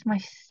 So it's my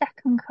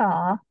second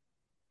car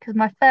because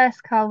my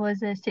first car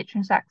was a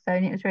Citroen Saxo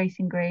and it was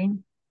racing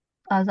green.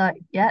 I was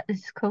like, yeah, this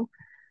is cool.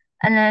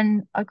 And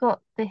then I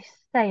got this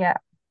Seat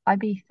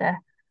Ibiza,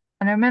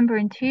 and I remember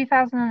in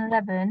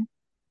 2011.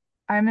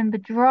 I remember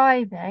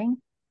driving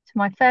to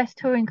my first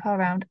touring car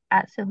round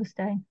at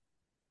Silverstone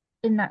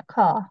in that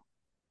car.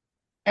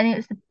 And it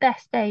was the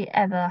best day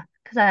ever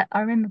because I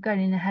remember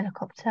going in a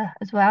helicopter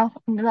as well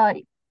and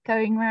like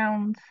going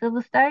around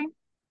Silverstone.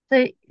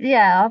 So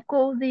yeah, I've got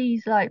all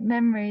these like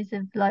memories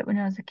of like when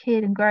I was a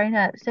kid and growing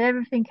up. So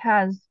everything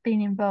has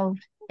been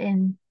involved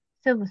in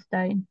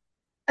Silverstone.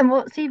 And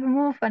what's even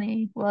more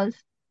funny was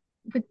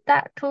with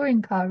that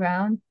touring car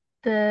round,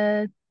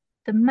 the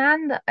the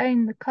man that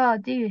owned the car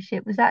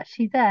dealership was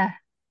actually there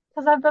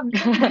because I bumped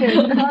into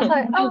him and I was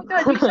like, "Oh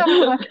God, you sold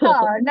me my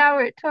car!" And now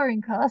we're at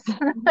touring cars.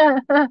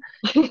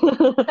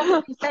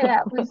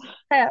 Obviously,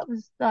 Seat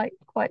was like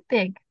quite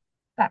big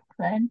back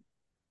then,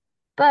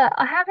 but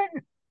I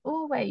haven't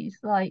always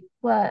like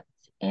worked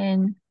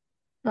in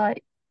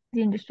like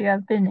the industry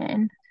I've been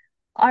in.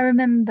 I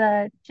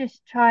remember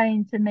just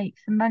trying to make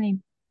some money.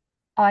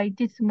 I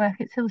did some work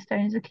at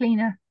Silverstone as a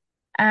cleaner,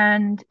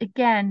 and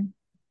again,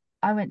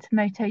 I went to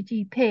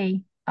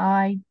MotoGP.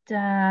 I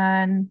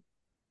done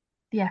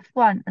the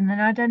F1, and then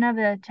I done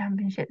other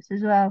championships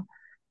as well.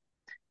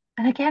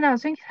 And again, I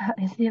was thinking about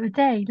this the other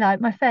day,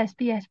 like my first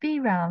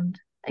BSB round.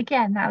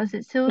 Again, that was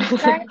at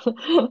Silverstone,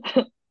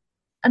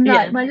 and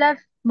like Yeah.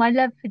 my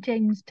love for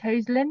James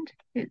Toseland,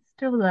 it's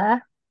still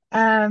there.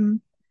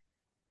 Um,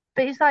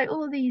 but it's like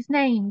all these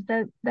names,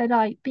 they're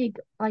like big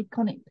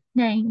iconic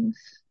names.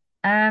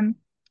 Um,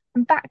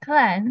 and back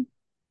then,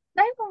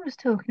 no one was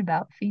talking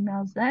about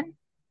females then.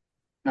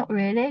 Not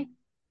really.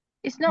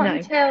 It's not No.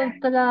 until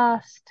the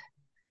last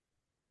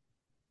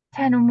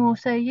 10 or more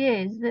so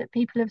years that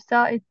people have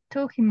started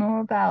talking more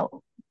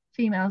about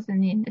females in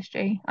the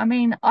industry. I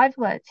mean, I've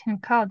worked in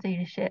car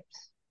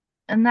dealerships,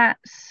 and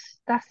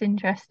that's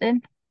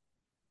interesting.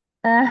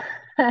 Uh,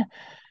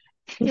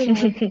 dealing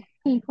with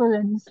people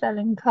and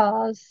selling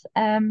cars,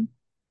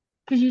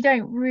 because you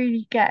don't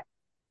really get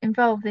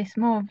involved. It's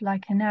more of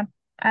like an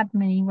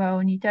admin role,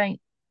 and you don't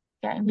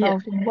get Yeah.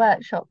 involved in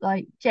workshop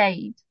like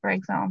Jade, for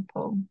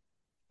example,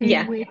 who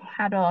Yeah. we've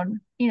had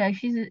on.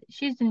 She's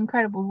an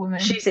incredible woman.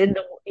 She's in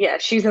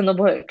the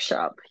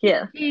workshop.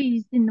 Yeah.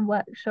 She's in the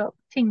workshop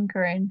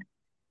tinkering.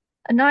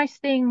 A nice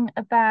thing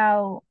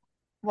about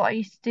what I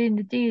used to do in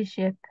the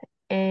dealership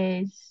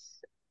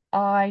is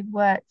I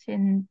worked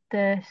in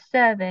the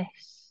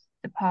service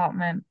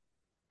department.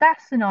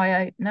 That's an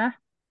eye opener.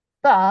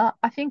 But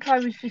I think I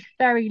was just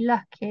very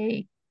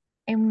lucky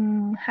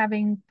in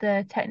having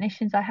the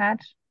technicians I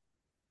had.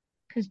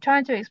 Because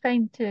trying to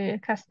explain to a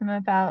customer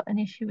about an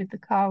issue with the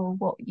car or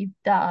what you've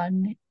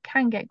done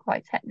can get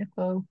quite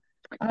technical.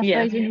 And I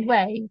Yeah. suppose in a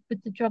way,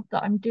 with the job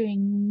that I'm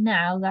doing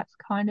now, that's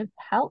kind of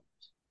helped.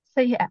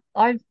 So yeah,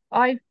 I've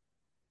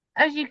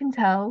as you can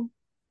tell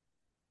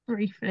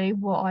briefly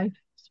what I've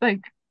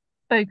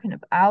spoken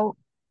about,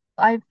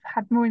 I've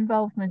had more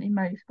involvement in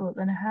motorsport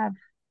than I have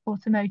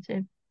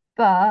automotive.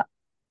 But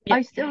Yeah.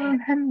 I still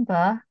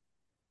remember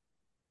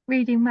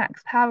reading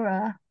Max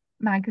Power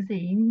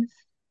magazines,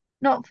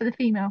 not for the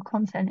female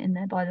content in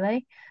there, by the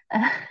way,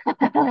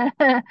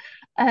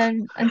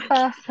 and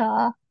Fast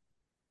Car.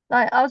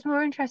 Like I was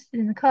more interested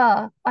in the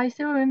car. I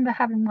still remember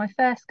having my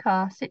first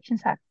car, Citroen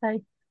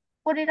Saxo.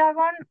 What did I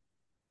want?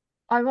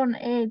 I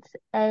wanted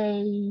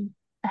a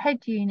head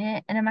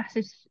unit and a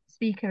massive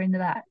speaker in the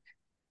back.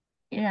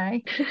 You know,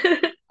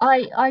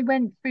 I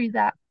went through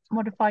that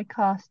modified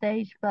car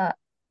stage, but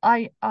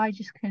I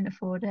just couldn't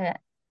afford it.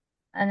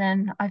 And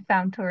then I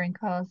found touring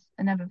cars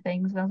and other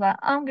things. And I was like,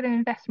 I'm going to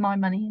invest my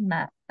money in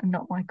that and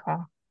not my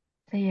car.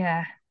 So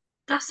yeah,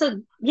 That's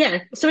a yeah.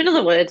 So in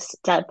other words,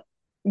 Deb,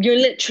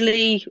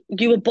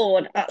 you were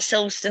born at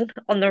Silverstone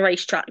on the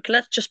racetrack.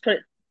 Let's just put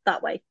it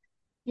that way.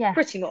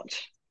 Pretty yes,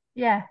 much.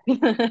 yeah,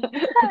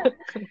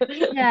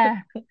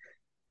 yeah.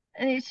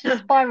 And it's just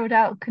spiraled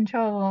out of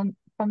control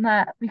from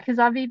that because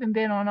I've even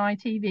been on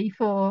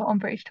ITV4 on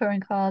British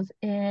touring cars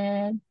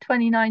in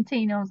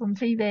 2019. I was on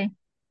TV.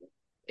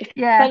 If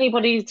Yeah,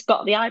 anybody's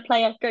got the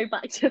iPlayer, go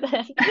back to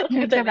them.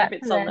 I go don't know if back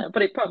to it's on then. there,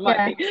 but it probably might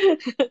Yeah, be.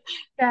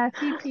 yeah. A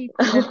few people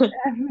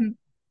have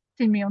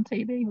seen me on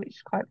TV, which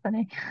is quite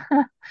funny.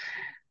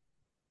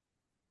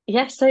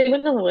 Yeah, so in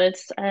other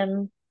words,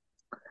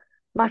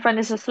 my friend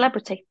is a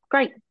celebrity.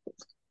 Great.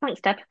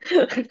 Thanks, Deb.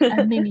 A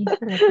mini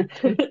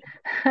celebrity.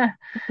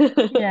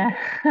 Yeah.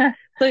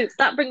 So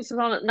that brings us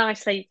on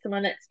nicely to my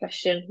next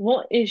question.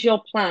 What is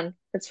your plan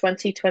for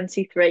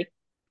 2023?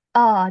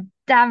 Oh,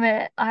 damn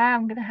it. I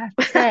am gonna have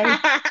to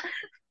say,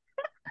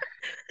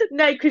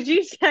 No, because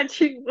you said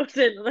you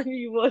wouldn't, and then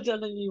you would,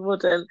 and then you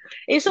wouldn't.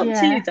 It's up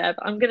to you, yeah. Deb.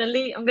 I'm gonna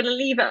leave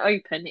it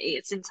open.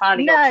 It's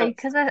entirely your No, choice.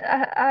 because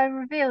I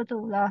revealed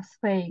all last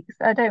week,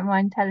 so I don't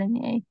mind telling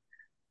you.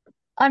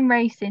 I'm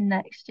racing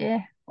next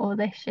year or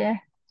this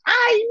year.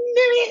 I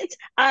knew it.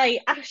 I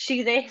asked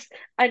you this,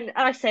 and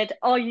I said,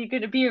 "Are you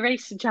going to be a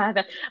racing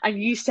driver?"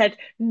 And you said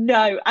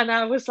no, and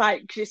I was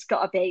like, "She's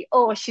got to be."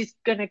 Oh, she's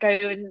going to go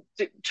and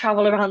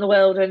travel around the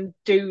world and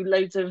do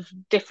loads of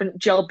different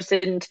jobs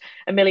in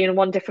a million and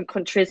one different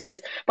countries.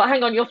 But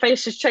hang on, your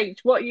face has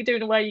changed. What are you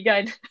doing and where are you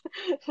going?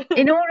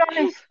 In all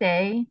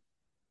honesty,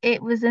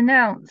 it was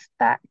announced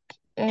back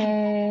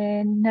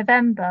in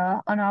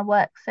November on our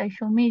work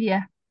social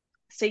media.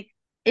 See,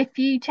 If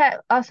you check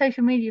our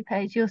social media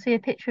page, you'll see a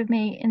picture of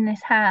me in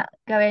this hat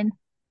going,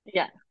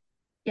 yeah,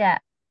 yeah.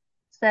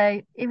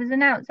 So it was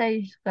announced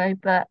ages ago,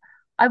 but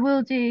I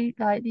will do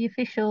like the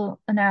official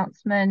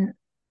announcement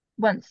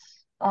once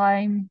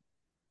I'm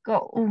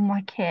got all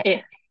my kit.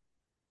 it.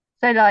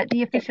 So like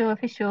the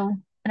official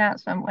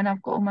announcement when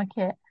I've got all my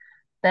kit.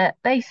 But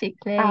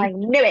I basically,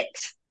 knew it.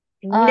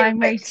 I knew I'm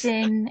it.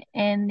 racing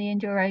in the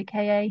Enduro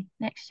KA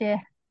next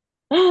year.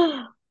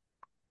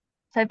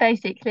 So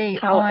basically,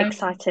 How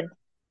exciting!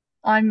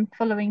 I'm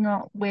following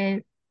up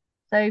with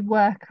so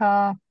work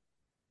are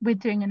we're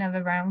doing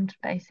another round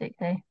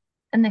basically,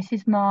 and this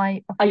is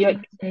my Are you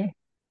opportunity.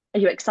 are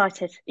you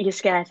excited? Are you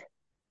scared?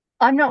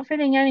 I'm not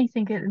feeling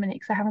anything at the minute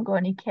because I haven't got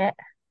any kit.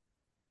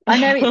 I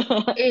know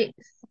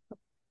it's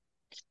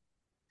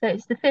so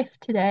it's the fifth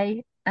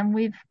today, and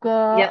we've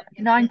got Yep.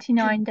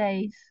 99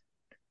 days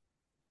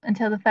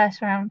until the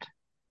first round,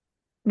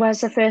 Where's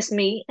the first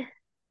meet?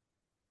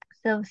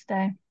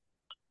 Silverstone.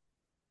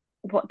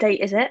 What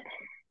date is it?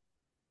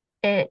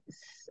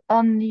 It's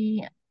on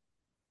the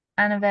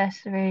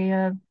anniversary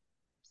of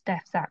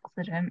Steph's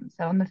accident,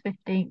 so on the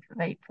 15th of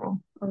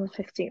April. On the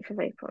 15th of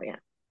April, yeah.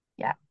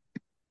 Yeah.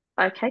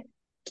 Okay,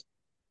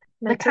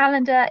 The noted.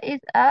 calendar is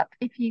up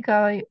if you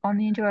go on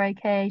the Enduro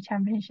KA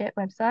Championship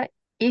website.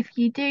 If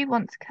you do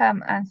want to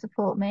come and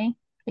support me,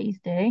 please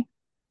do.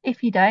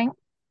 If you don't,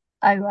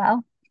 oh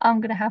well,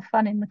 I'm gonna have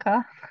fun in the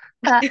car.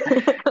 But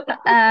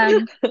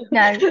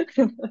no,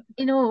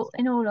 in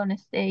all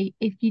honesty,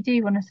 if you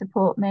do want to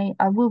support me,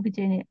 I will be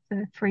doing it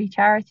for three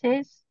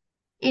charities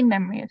in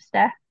memory of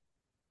Steph.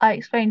 I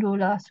explained all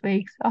last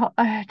week, so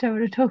I don't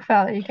want to talk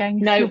about it again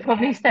because No, you'll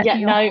probably set yeah,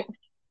 me off. no,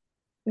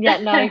 yeah,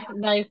 no,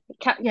 no.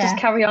 Just Yeah.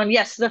 carry on.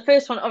 Yes, the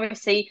first one,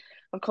 obviously,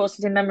 of course,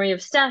 is in memory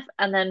of Steph.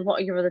 And then what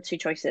are your other two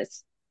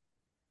choices?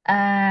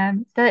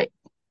 So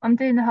I'm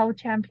doing the whole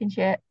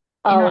championship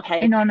Oh,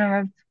 okay. in honor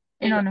of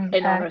In honor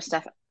her. of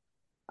Steph. But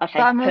Okay,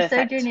 I'm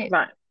also doing perfect. it.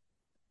 Right.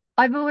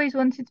 I've always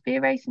wanted to be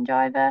a racing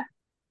driver.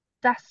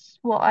 That's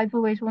what I've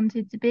always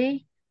wanted to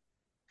be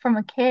from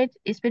a kid.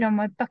 It's been on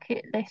my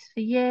bucket list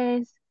for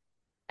years,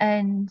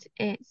 and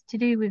it's to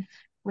do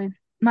with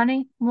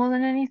money more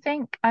than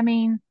anything. I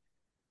mean,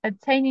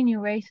 obtaining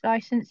your race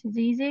license is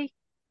easy.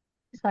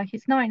 It's like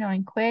it's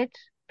 99 quid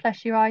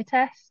plus your eye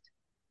test,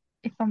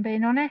 if I'm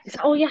being Is honest.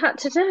 that all you had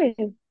to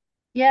do?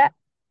 Yeah.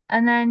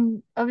 And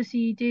then obviously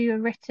you do a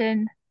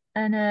written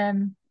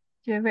and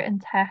do a written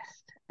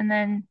test and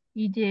then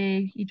you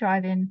do your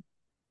driving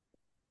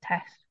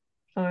test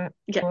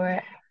Yeah. for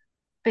it.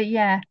 But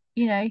yeah,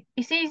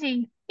 it's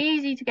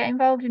easy to get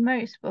involved in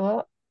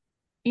motorsport.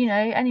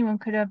 Anyone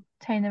could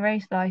obtain the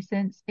race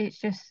license. It's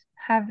just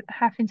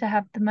having to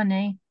have the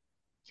money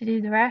to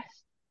do the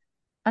rest.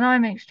 And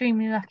I'm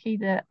extremely lucky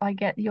that I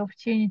get the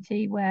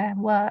opportunity where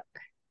work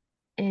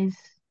is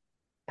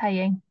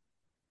paying.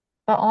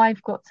 But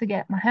I've got to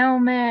get my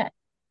helmet,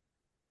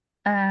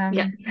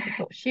 Yeah. I've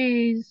got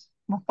shoes,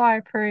 my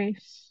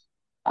fireproofs.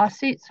 Our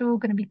suits are all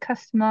going to be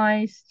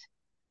customized.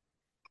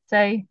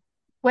 So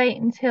wait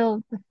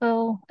until the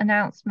full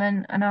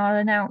announcement and I'll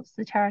announce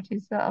the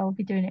charities that I'll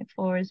be doing it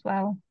for as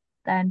well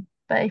then.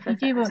 But if you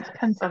do Perfect. want to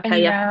come to any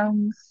Okay, yeah.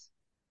 rounds,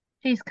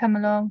 please come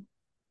along.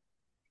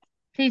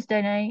 Please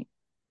donate.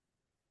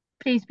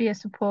 Please be a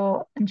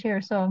support and cheer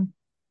us on.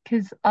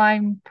 because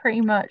I'm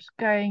pretty much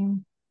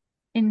going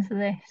into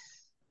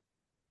this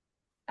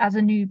as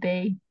a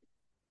newbie,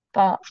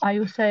 but I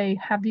also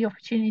have the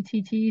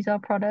opportunity to use our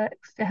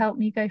products to help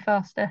me go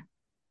faster.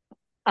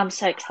 I'm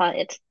so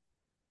excited.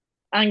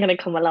 I'm gonna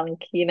come along.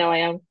 You know I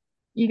am.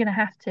 You're gonna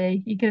have to.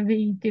 You're gonna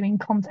be doing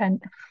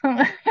content.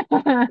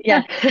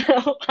 Yeah,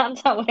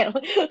 and I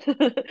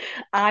will.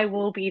 I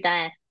will be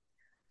there.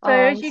 So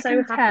Oh, I'm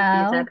so happy for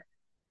you, Deb.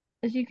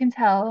 as you can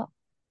tell,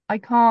 I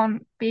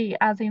can't be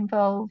as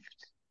involved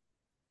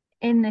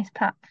in this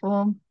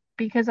platform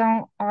because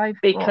I've got,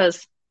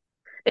 Because,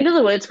 in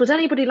other words, would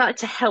anybody like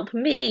to help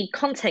me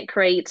content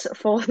create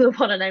for the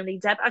one and only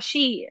Deb as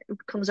she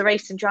becomes a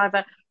racing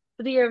driver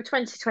for the year of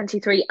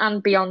 2023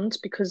 and beyond?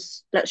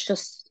 Because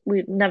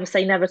we never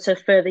say never to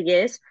further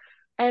years.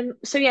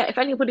 So yeah, if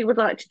anybody would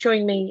like to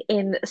join me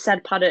in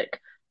said paddock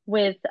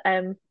with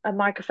a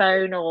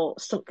microphone or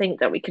something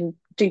that we can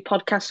do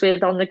podcasts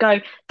with on the go,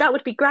 that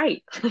would be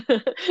great.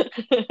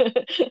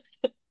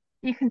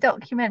 you can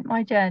document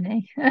my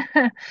journey.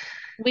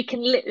 We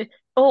can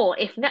or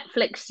if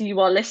Netflix you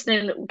are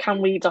listening,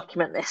 can we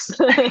document this?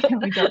 Can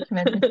we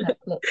document this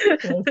Netflix,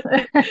 please?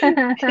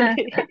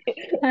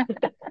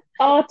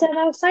 Oh, Deb,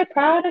 I'm so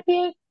proud of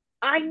you.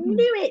 I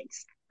knew it.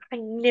 I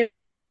knew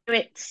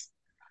it.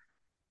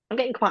 I'm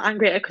getting quite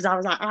angry at her because I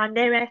was like, I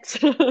knew it.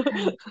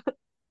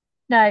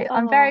 No,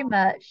 I'm very Oh,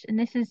 much, and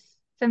this is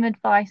some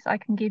advice I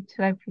can give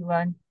to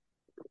everyone.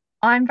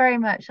 I'm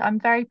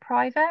very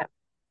private,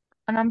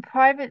 and I'm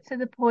private to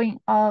the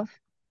point of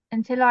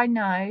until I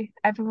know,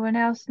 everyone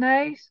else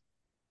knows.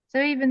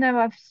 So even though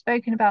I've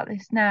spoken about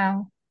this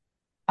now,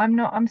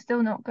 I'm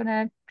still not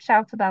gonna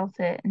shout about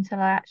it until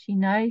I actually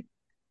know.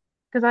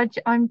 Because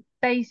I'm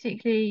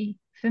basically,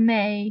 for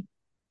me,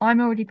 I'm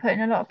already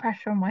putting a lot of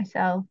pressure on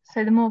myself.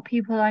 So the more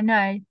people I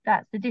know,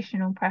 that's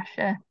additional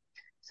pressure.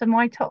 So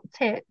my top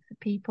tip for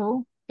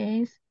people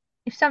is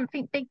if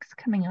something big's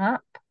coming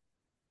up,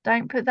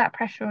 don't put that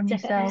pressure on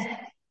yourself.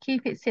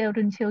 Keep it sealed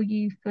until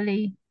you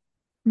fully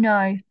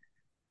know.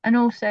 And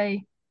also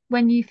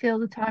when you feel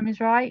the time is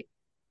right.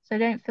 So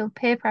don't feel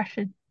peer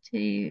pressured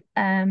to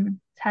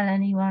tell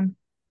anyone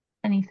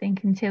anything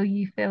until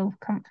you feel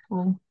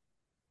comfortable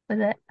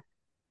with it.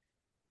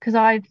 Because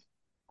I've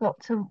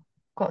got to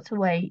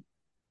wait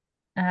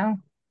now.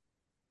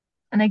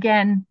 And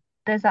again,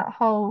 there's that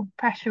whole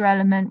pressure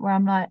element where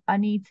I'm like, I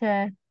need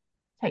to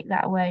take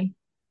that away.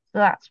 So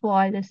that's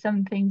why there's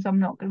some things I'm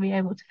not going to be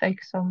able to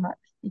focus on much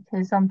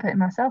because I'm putting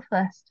myself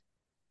first.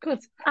 good.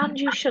 And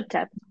you should,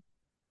 Deb.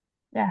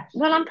 Yes.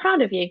 Well, I'm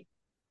proud of you.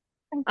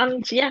 Thank you.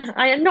 And yeah,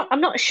 I am not.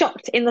 I'm not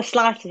shocked in the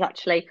slightest.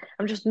 Actually,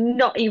 I'm just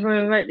not even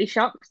remotely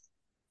shocked.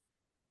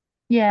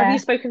 Have you Yeah.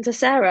 spoken to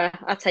Sarah?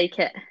 I take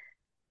it.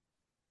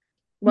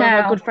 One of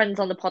our Now, good friends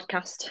on the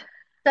podcast.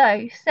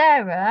 so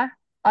Sarah,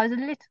 I was a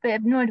little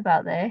bit annoyed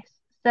about this.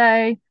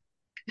 So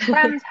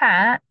Brands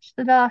Hatch,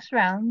 the last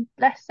round,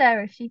 less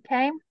Sarah, she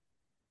came,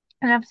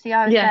 and obviously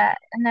I was Yeah. there.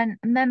 And then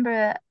a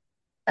member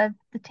of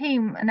the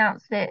team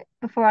announced it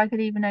before I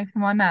could even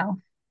open my mouth.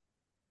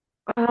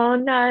 Oh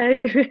no.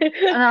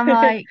 And I'm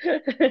like,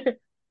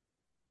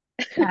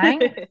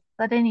 thanks.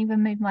 I didn't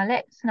even move my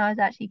lips and I was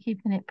actually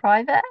keeping it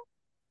private.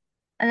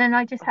 And then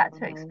I just had Oh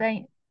to no.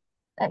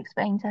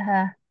 explain to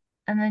her.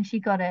 And then she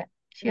got it.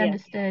 She Yeah.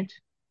 understood.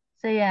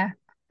 So yeah,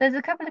 there's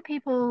a couple of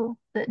people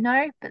that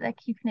know, but they're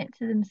keeping it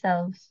to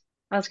themselves.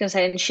 I was gonna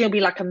say, and she'll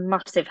be like a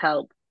massive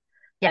help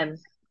um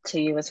Yes.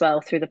 to you as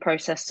well through the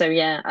process. So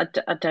yeah,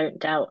 I don't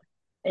doubt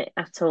it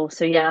at all.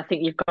 So yeah, I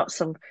think you've got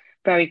some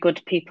very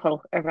good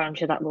people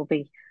around you that will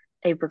be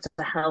able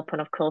to help.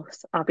 And of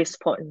course, I'll be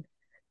supporting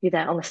you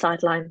there on the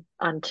sideline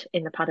and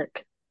in the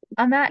paddock,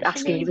 I'm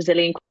asking you actually a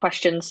zillion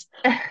questions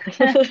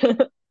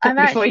I'm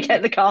before you get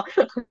in actually the car.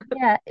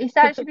 yeah, it's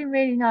actually been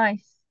really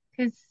nice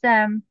because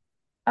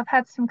I've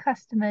had some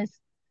customers.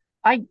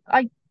 I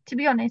to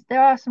be honest,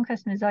 there are some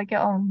customers I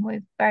get on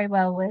with very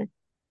well with,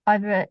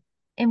 either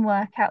in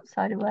work,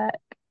 outside of work.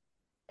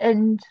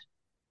 And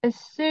as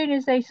soon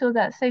as they saw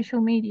that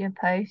social media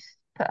post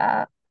put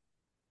up,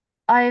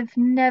 I've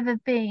never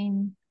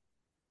been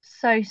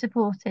so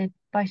supported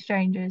by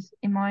strangers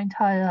in my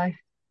entire life.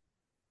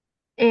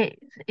 It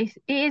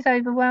is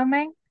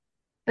overwhelming,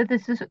 but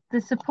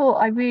the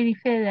support I really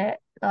feel it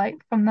like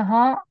from the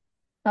heart,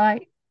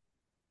 like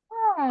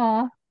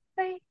oh,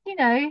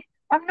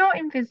 I'm not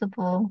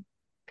invisible.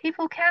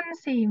 People can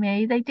see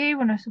me. They do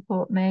want to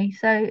support me.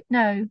 So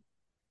no,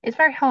 it's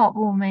very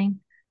heartwarming,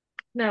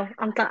 No,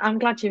 I'm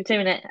glad you're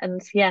doing it,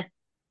 and yeah,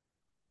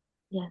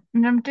 yeah,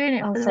 and I'm doing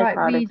it I'm for the so right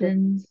proud of you.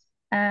 reasons.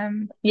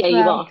 Yeah, As you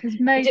well, are. because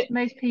You do,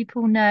 most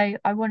people know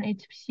I wanted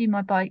to pursue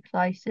my bike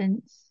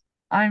license.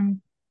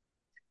 I'm,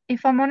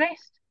 if I'm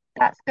honest,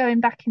 that's going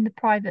back in the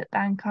private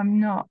bank. I'm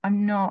not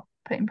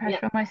putting yeah,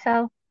 pressure on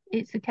myself.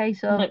 It's a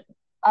case of no,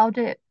 I'll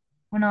do it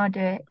when I do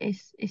it.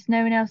 It's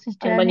no one else's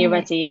and when you're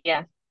journey. ready,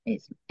 yeah.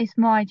 It's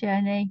my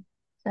journey.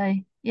 So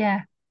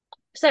yeah.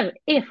 So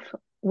if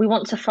we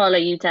want to follow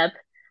you, Deb,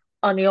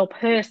 on your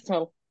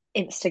personal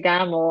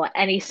Instagram or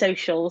any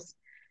socials,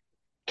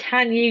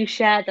 can you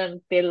share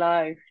them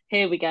below?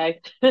 here we go.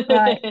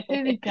 Right,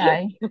 here we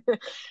go.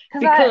 Because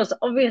Because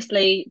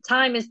obviously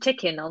time is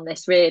ticking on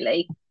this,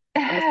 really,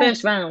 and the I,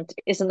 first round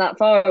isn't that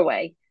far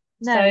away.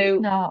 no, it's So,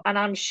 not. and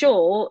I'm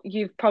sure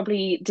you've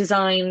probably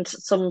designed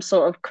some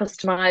sort of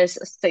customized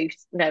suit,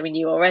 knowing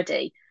you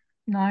already.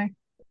 No.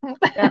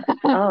 Yeah.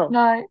 Oh,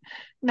 No,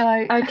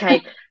 no.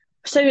 okay.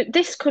 So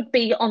this could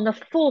be on the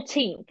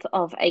 14th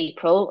of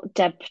April,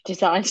 Deb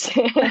designs.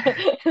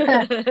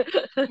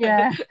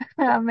 Yeah,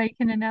 I'll make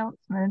an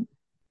announcement.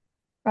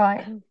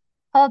 Right,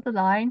 hold the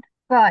line.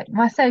 Right,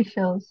 my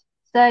socials.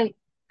 So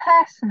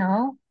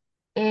personal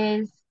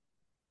is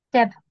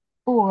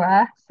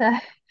Deborah. So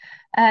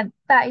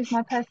that is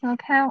my personal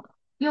account.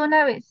 You'll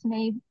know it's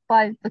me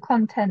by the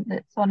content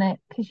that's on it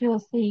because you'll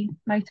see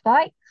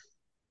motorbikes,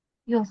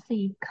 you'll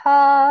see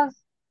cars,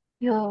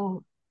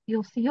 you'll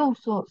you'll see all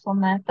sorts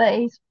on there. But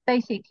it's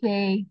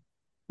basically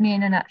me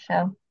in a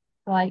nutshell,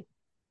 like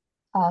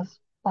cars,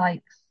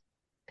 bikes,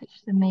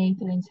 pictures of me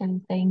doing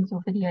silly things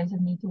or videos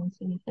of me doing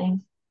silly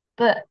things.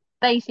 But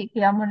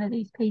basically, I'm one of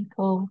these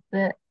people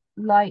that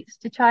likes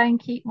to try and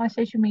keep my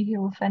social media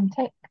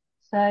authentic.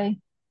 So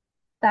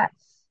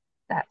that's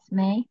that's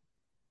me.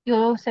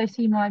 You'll also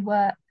see my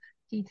work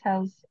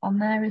details on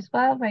there as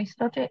well,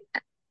 racelogic.uk.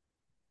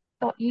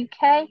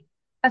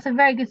 That's a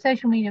very good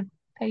social media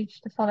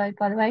page to follow,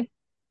 by the way.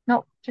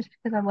 Not just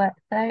because I work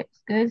there,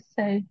 it's good.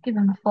 So give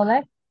them a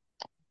follow,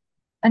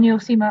 and you'll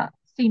see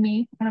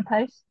me on a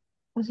post.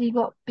 Also, you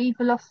got B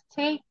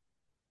Velocity.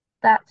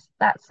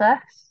 That's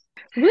us.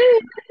 Woo!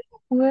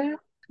 Woo.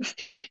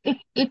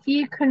 If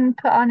you can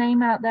put our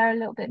name out there a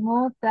little bit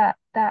more, that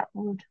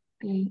would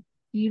be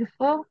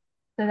beautiful.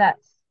 So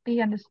that's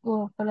B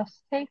underscore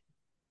velocity.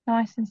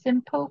 Nice and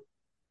simple.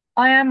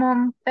 I am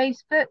on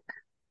Facebook,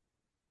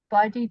 but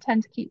I do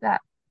tend to keep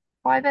that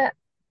private,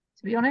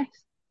 to be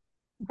honest.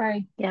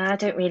 Very, Yeah, I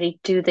don't really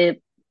do the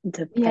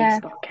yeah,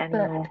 Facebook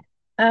but anymore.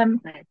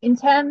 um, No. in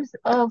terms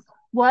of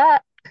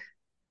work,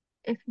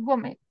 if you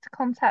want me to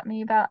contact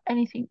me about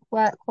anything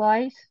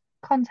work-wise,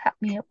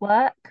 contact me at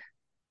work,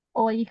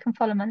 or you can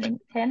follow my LinkedIn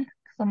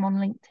because I'm on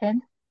LinkedIn.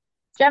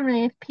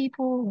 Generally, if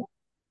people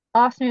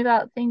ask me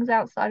about things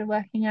outside of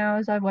working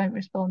hours, I won't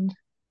respond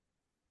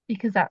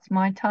because that's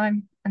my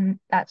time and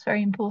that's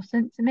very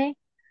important to me.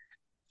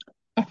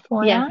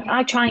 Yeah, FYI.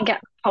 I try and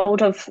get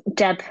hold of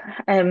Deb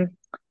um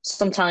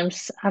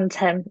sometimes, and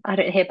I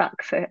don't hear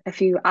back for a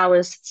few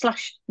hours,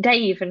 slash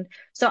Dave, and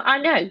so I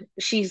know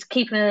she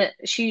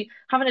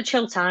having a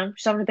chill time,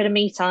 she's having a bit of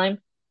me time,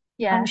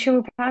 and Yeah, she'll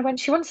reply when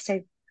she wants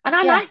to. And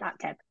I yeah, like that,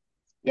 Deb.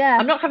 yeah.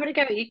 I'm not having a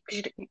go at you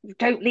because you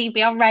don't leave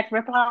me on red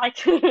reply.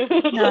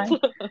 No,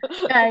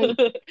 no.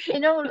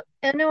 In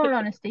all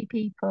honesty,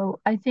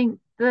 people, I think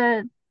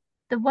the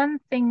one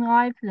thing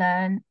I've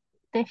learned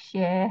this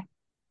year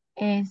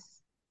is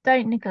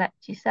don't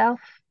neglect yourself.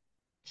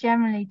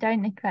 Generally,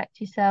 don't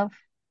neglect yourself.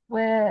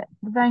 We've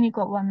only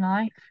got one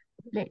life,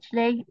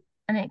 literally,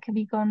 and it can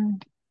be gone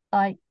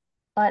like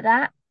like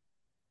that.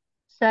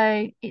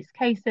 So it's a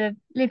case of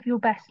live your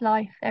best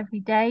life every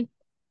day.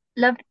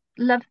 Love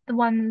love the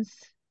ones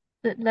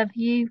that love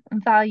you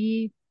and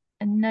value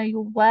and know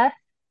your worth.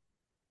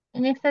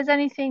 And if there's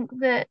anything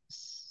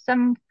that's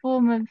some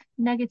form of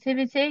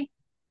negativity,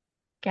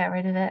 get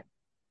rid of it.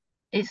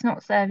 It's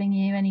not serving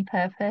you any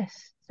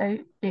purpose. So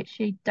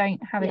literally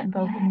don't have it Yeah,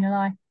 involved in your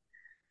life.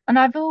 And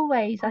I've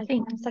always, I I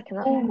think, second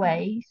that.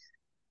 always,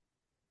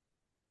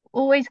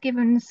 always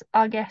given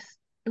our guests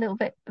a little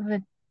bit of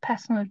a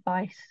personal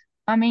advice.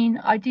 I mean,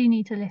 I do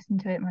need to listen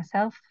to it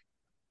myself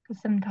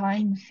because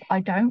sometimes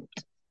I don't.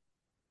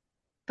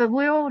 But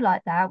we're all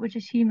like that. We're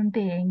just human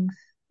beings,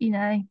 you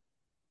know.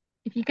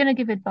 If you're going to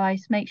give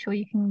advice, make sure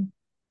you can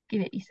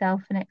give it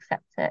yourself and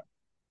accept it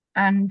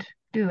and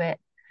do it.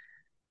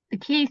 The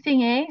key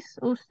thing is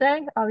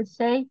also, I would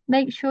say,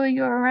 make sure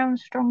you're around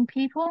strong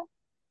people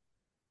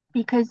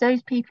because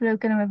those people are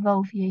going to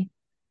evolve you.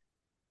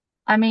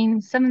 I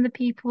mean, some of the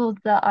people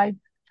that I've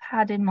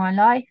had in my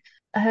life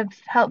have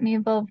helped me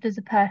evolve as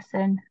a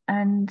person.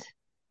 And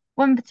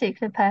one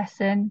particular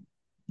person,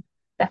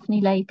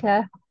 Bethany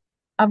Laker,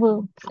 I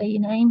will say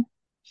your name.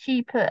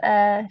 She put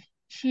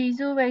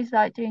she's always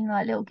like doing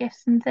like little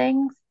gifts and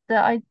things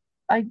that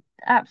I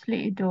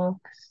absolutely adore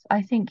because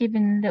I think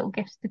giving little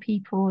gifts to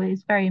people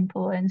is very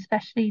important,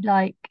 especially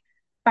like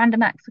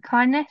random acts of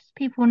kindness.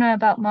 People know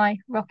about my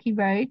rocky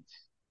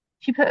roads.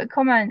 She put a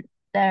comment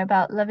there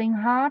about loving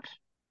hard,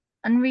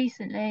 and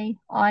recently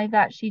I've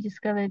actually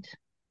discovered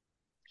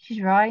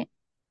she's right.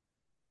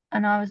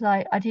 And I was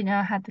like, I didn't know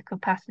I had the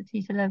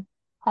capacity to love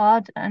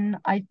hard, and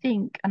I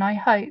think and I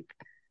hope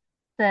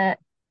that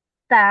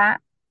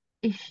that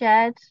is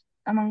shared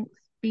amongst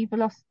B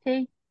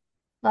Velocity.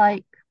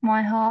 Like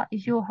my heart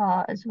is your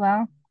heart as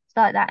well. It's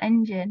like that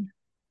engine.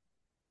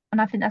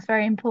 And I think that's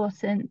very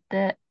important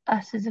that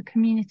us as a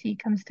community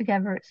comes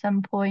together at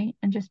some point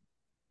and just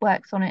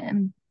works on it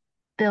and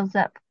builds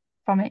up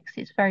from it 'cause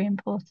it's very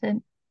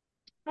important.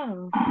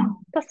 Oh,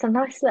 that's a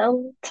nice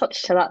little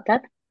touch to that,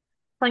 Deb.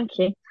 Thank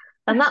you.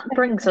 And That's that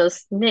brings okay.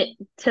 us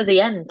to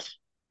the end,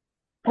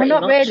 Well, pretty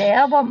not really. much.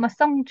 I want my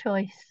song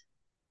choice.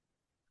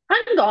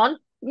 Hang on.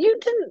 You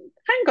didn't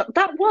hang on.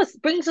 That was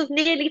brings us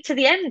nearly to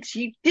the end.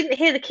 You didn't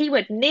hear the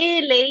keyword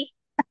nearly.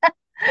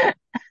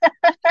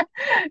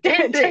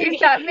 Is Don't is you,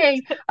 that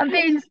me? I'm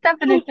being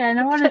stubborn again.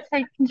 I want to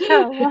take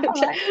control. I'm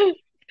like,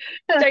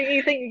 don't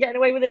you think you're getting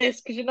away with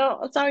this? Because you're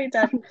not. Sorry,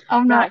 Deb.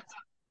 I'm not. Right.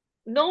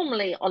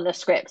 Normally on the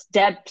script,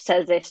 Deb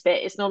says this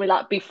bit. It's normally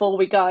like before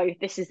we go.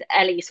 This is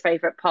Ellie's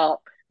favorite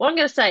part. Well, I'm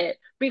going to say it.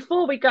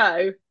 Before we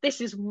go,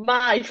 this is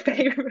my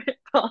favorite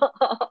part.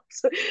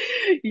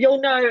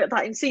 You'll know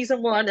that in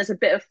season one, there's a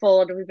bit of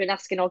fun. We've been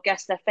asking our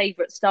guests their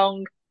favorite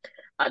song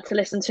to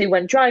listen to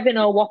when driving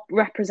or what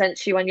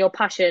represents you and your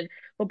passion.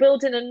 We're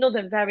building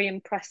another very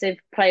impressive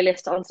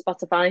playlist on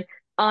Spotify.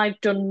 I've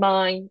done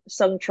my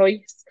song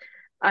choice,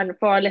 and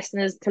for our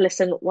listeners to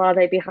listen while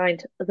they're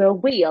behind the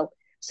wheel.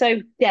 So,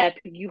 Deb,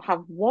 you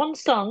have one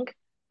song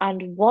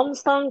and one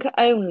song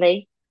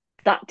only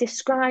that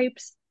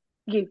describes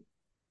you.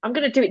 I'm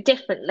going to do it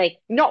differently.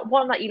 Not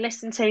one that you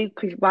listen to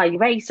while you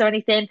race or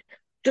anything.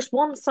 Just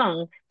one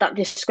song that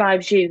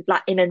describes you,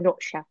 like in a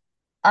nutshell.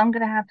 I'm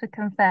gonna have to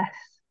confess.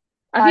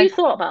 Have I've you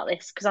thought about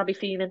this? Because I'll be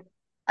fuming.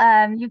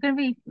 you're gonna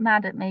be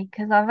mad at me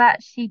because I've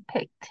actually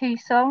picked two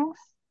songs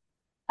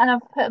and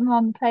I've put them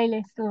on the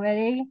playlist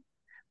already.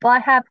 But I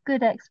have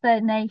good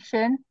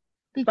explanation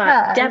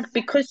Right, because Deb,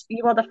 because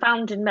you are the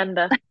founding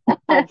member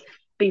of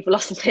B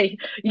Velocity,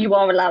 you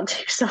are allowed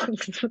two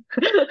songs. So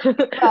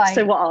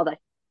right. what are they?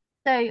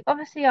 So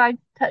obviously I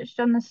touched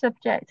on the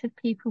subject of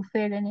people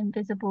feeling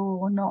invisible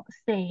or not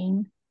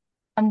seen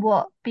and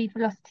what Beat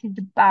Velocity is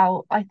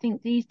about. I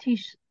think these two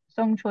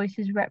song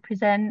choices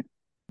represent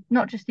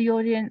not just the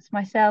audience,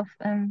 myself,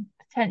 and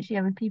potentially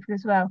other people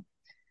as well.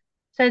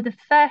 So the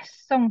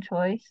first song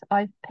choice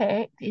I've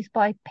picked is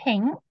by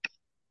Pink.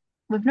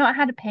 We've not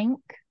had a Pink,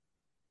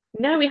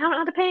 No, we haven't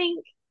had a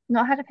pink.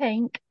 not had a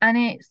Pink, and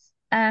it's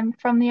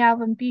from the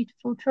album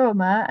Beautiful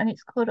Trauma, and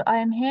it's called I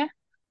Am Here.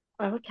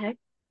 Oh, okay.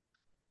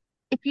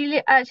 If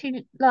you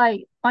actually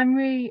like,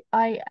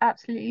 I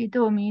absolutely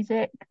adore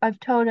music. I've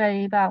told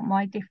Ellie about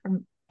my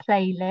different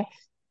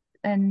playlists,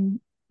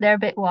 and they're a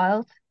bit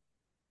wild.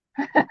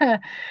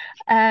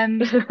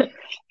 Um,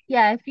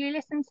 yeah, if you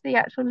listen to the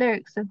actual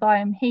lyrics of I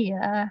Am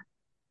Here,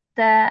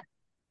 they're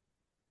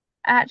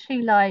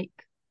actually like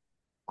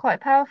quite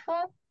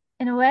powerful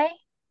in a way.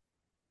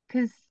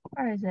 Because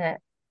where is it?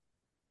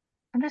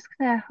 I'm just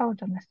gonna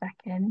hold on a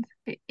second.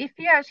 If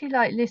you actually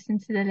like listen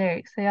to the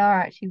lyrics, they are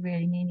actually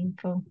really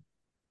meaningful,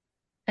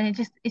 and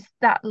it's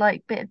that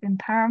like bit of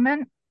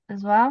empowerment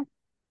as well.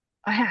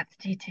 I had to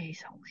do two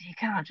songs. You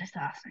can't just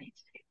ask me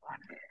to do one.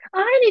 I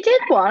only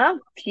did one. I'm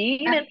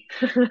fuming.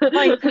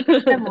 Oh, you can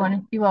pick another one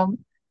if you want.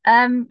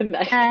 No.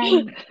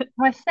 And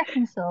my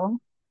second song,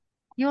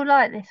 you'll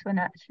like this one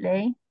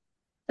actually.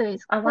 So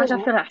it's Why do I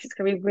called. feel like it's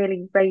going to be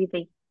really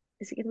ravey?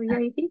 Is it going to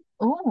be ravey?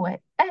 Oh,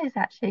 it is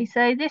actually.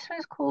 So this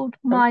one's called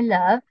Oh, My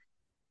Love,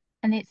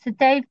 and it's a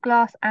Dave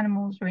Glass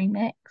Animals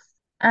remix,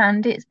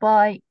 and it's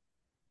by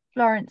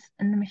Florence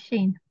and the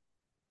Machine.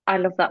 I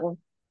love that one.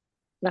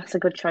 That's a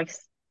good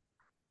choice.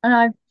 And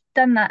I've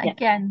done that Yeah.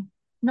 again,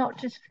 not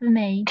just for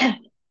me,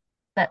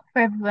 but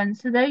for everyone.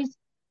 So those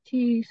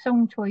two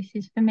song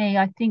choices for me,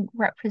 I think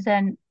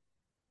represent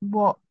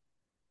what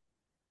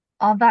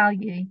our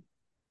value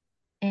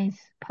is,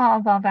 part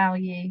of our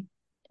value,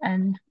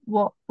 and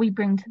what we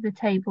bring to the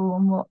table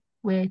and what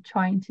we're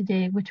trying to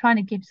do. We're trying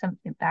to give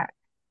something back.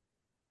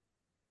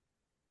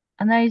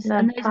 And No, those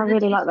I are the really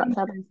two like that,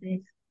 song Deb.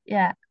 choices.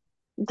 Yeah.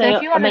 So They if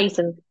are you want to,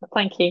 amazing.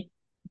 Thank you.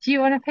 do you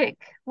want to pick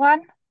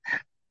one?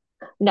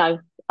 No,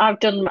 I've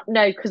done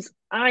no because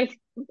I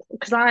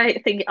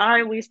think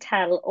I always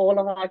tell all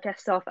of our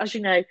guests off. As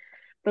you know,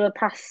 for the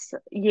past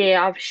year,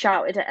 I've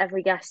shouted at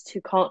every guest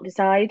who can't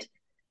decide.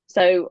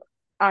 So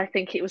I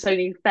think it was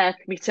only fair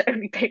for me to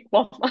only pick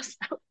one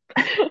myself.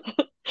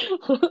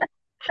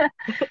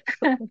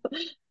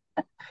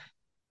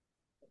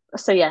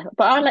 So yeah,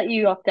 but I'll let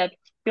you off, Deb.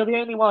 You're the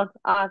only one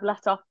I've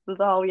let off the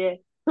whole year.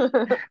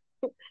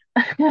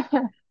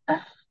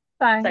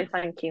 So Thanks.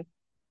 thank you.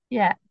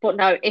 Yeah. But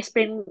no, it's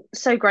been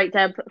so great,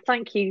 Deb.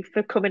 Thank you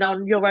for coming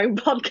on your own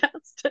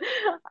podcast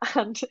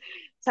and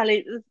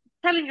telling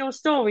telling your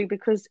story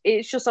because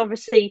it's just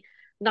obviously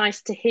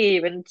nice to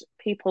hear, and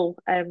people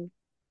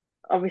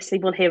obviously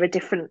will hear a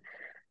different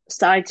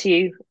side to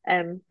you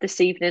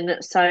this evening.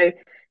 So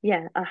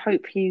yeah, I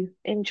hope you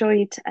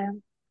enjoyed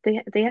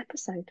the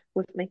episode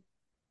with me.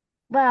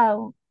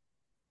 Well,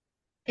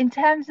 in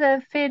terms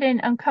of feeling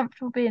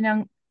uncomfortable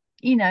being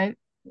you know,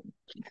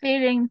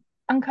 feeling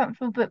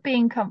uncomfortable but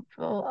being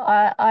comfortable,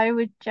 I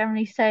would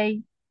generally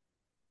say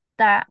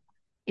that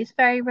it's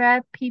very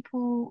rare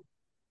people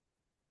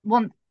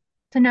want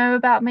to know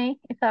about me,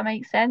 if that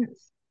makes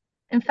sense.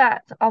 In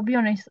fact, I'll be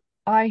honest,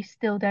 I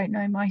still don't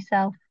know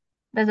myself.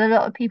 There's a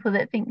lot of people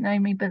that think know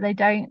me, but they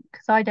don't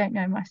because I don't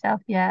know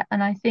myself yet.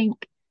 And I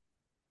think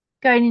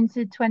going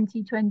into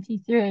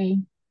 2023,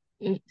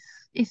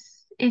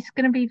 it's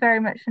going to be very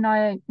much an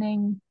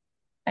eye-opening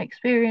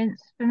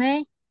experience for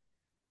me,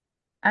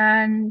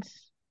 and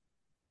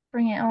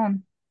bring it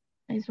on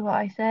is what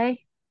I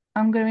say.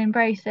 I'm going to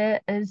embrace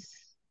it as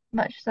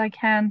much as I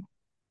can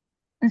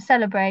and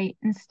celebrate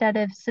instead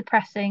of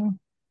suppressing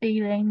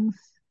feelings.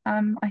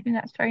 I think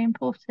that's very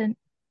important.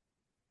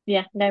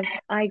 Yeah, no,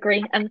 I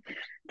agree. And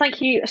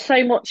thank you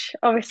so much,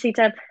 obviously,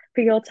 Deb,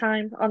 for your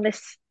time on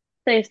this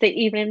Thursday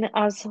evening,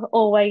 as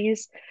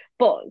always.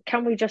 But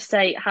can we just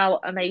say how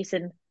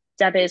amazing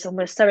Deb is? And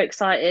we're so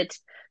excited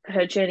for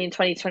her journey in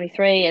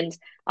 2023. And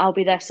I'll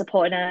be there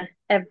supporting her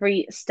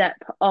every step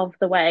of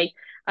the way.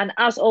 And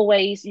as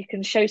always, you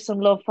can show some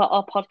love for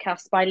our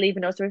podcast by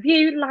leaving us a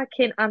review,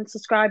 liking, and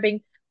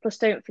subscribing. Plus,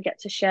 don't forget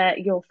to share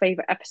your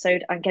favourite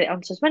episode and get it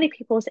onto as many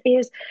people's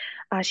ears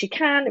as you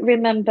can.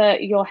 Remember,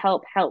 your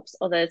help helps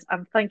others.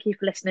 And thank you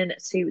for listening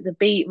to the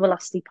Be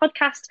Velocity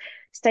podcast.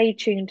 Stay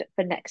tuned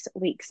for next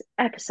week's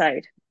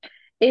episode.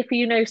 If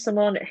you know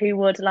someone who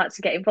would like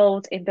to get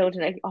involved in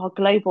building our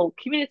global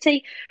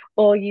community,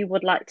 or you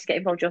would like to get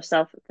involved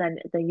yourself, then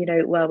you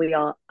know where we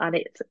are. And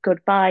it's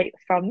goodbye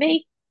from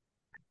me.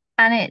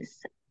 And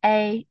it's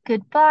a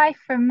goodbye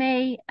from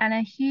me and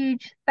a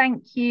huge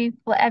thank you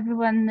for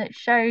everyone that's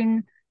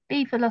shown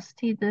Be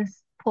Velocity the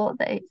support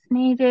that it's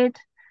needed.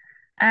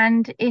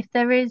 And if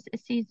there is a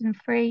season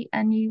 3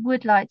 and you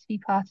would like to be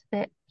part of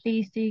it,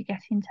 please do get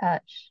in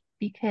touch,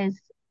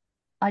 because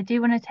I do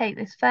want to take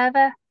this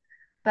further.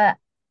 But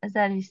as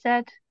Ellie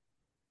said,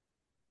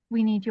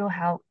 we need your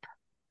help,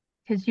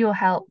 because your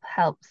help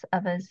helps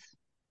others.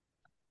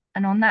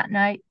 And on that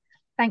note,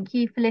 thank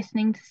you for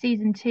listening to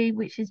season 2,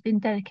 which has been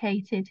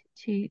dedicated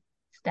to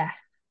Steph.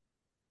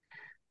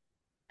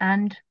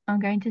 And I'm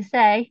going to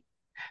say,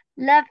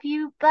 love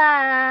you,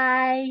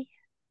 bye.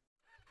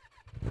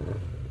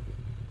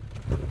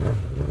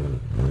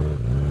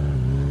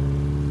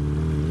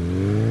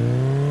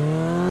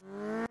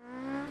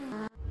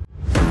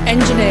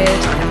 Engineered,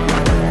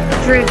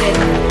 Driven.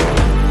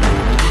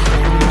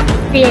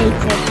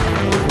 Creative.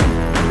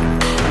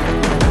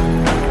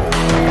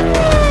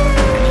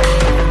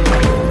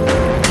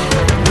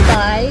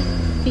 By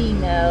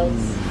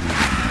females.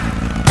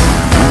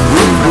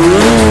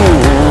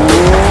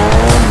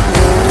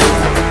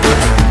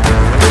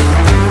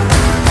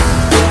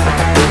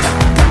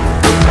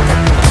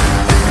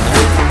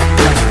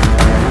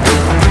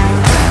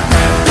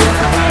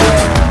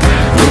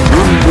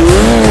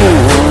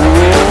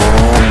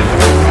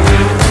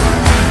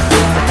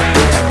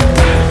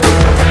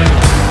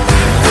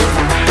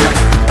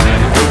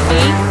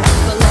 Be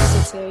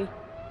velocity.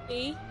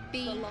 Be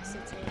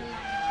velocity.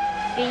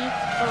 Be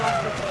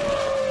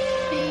velocity.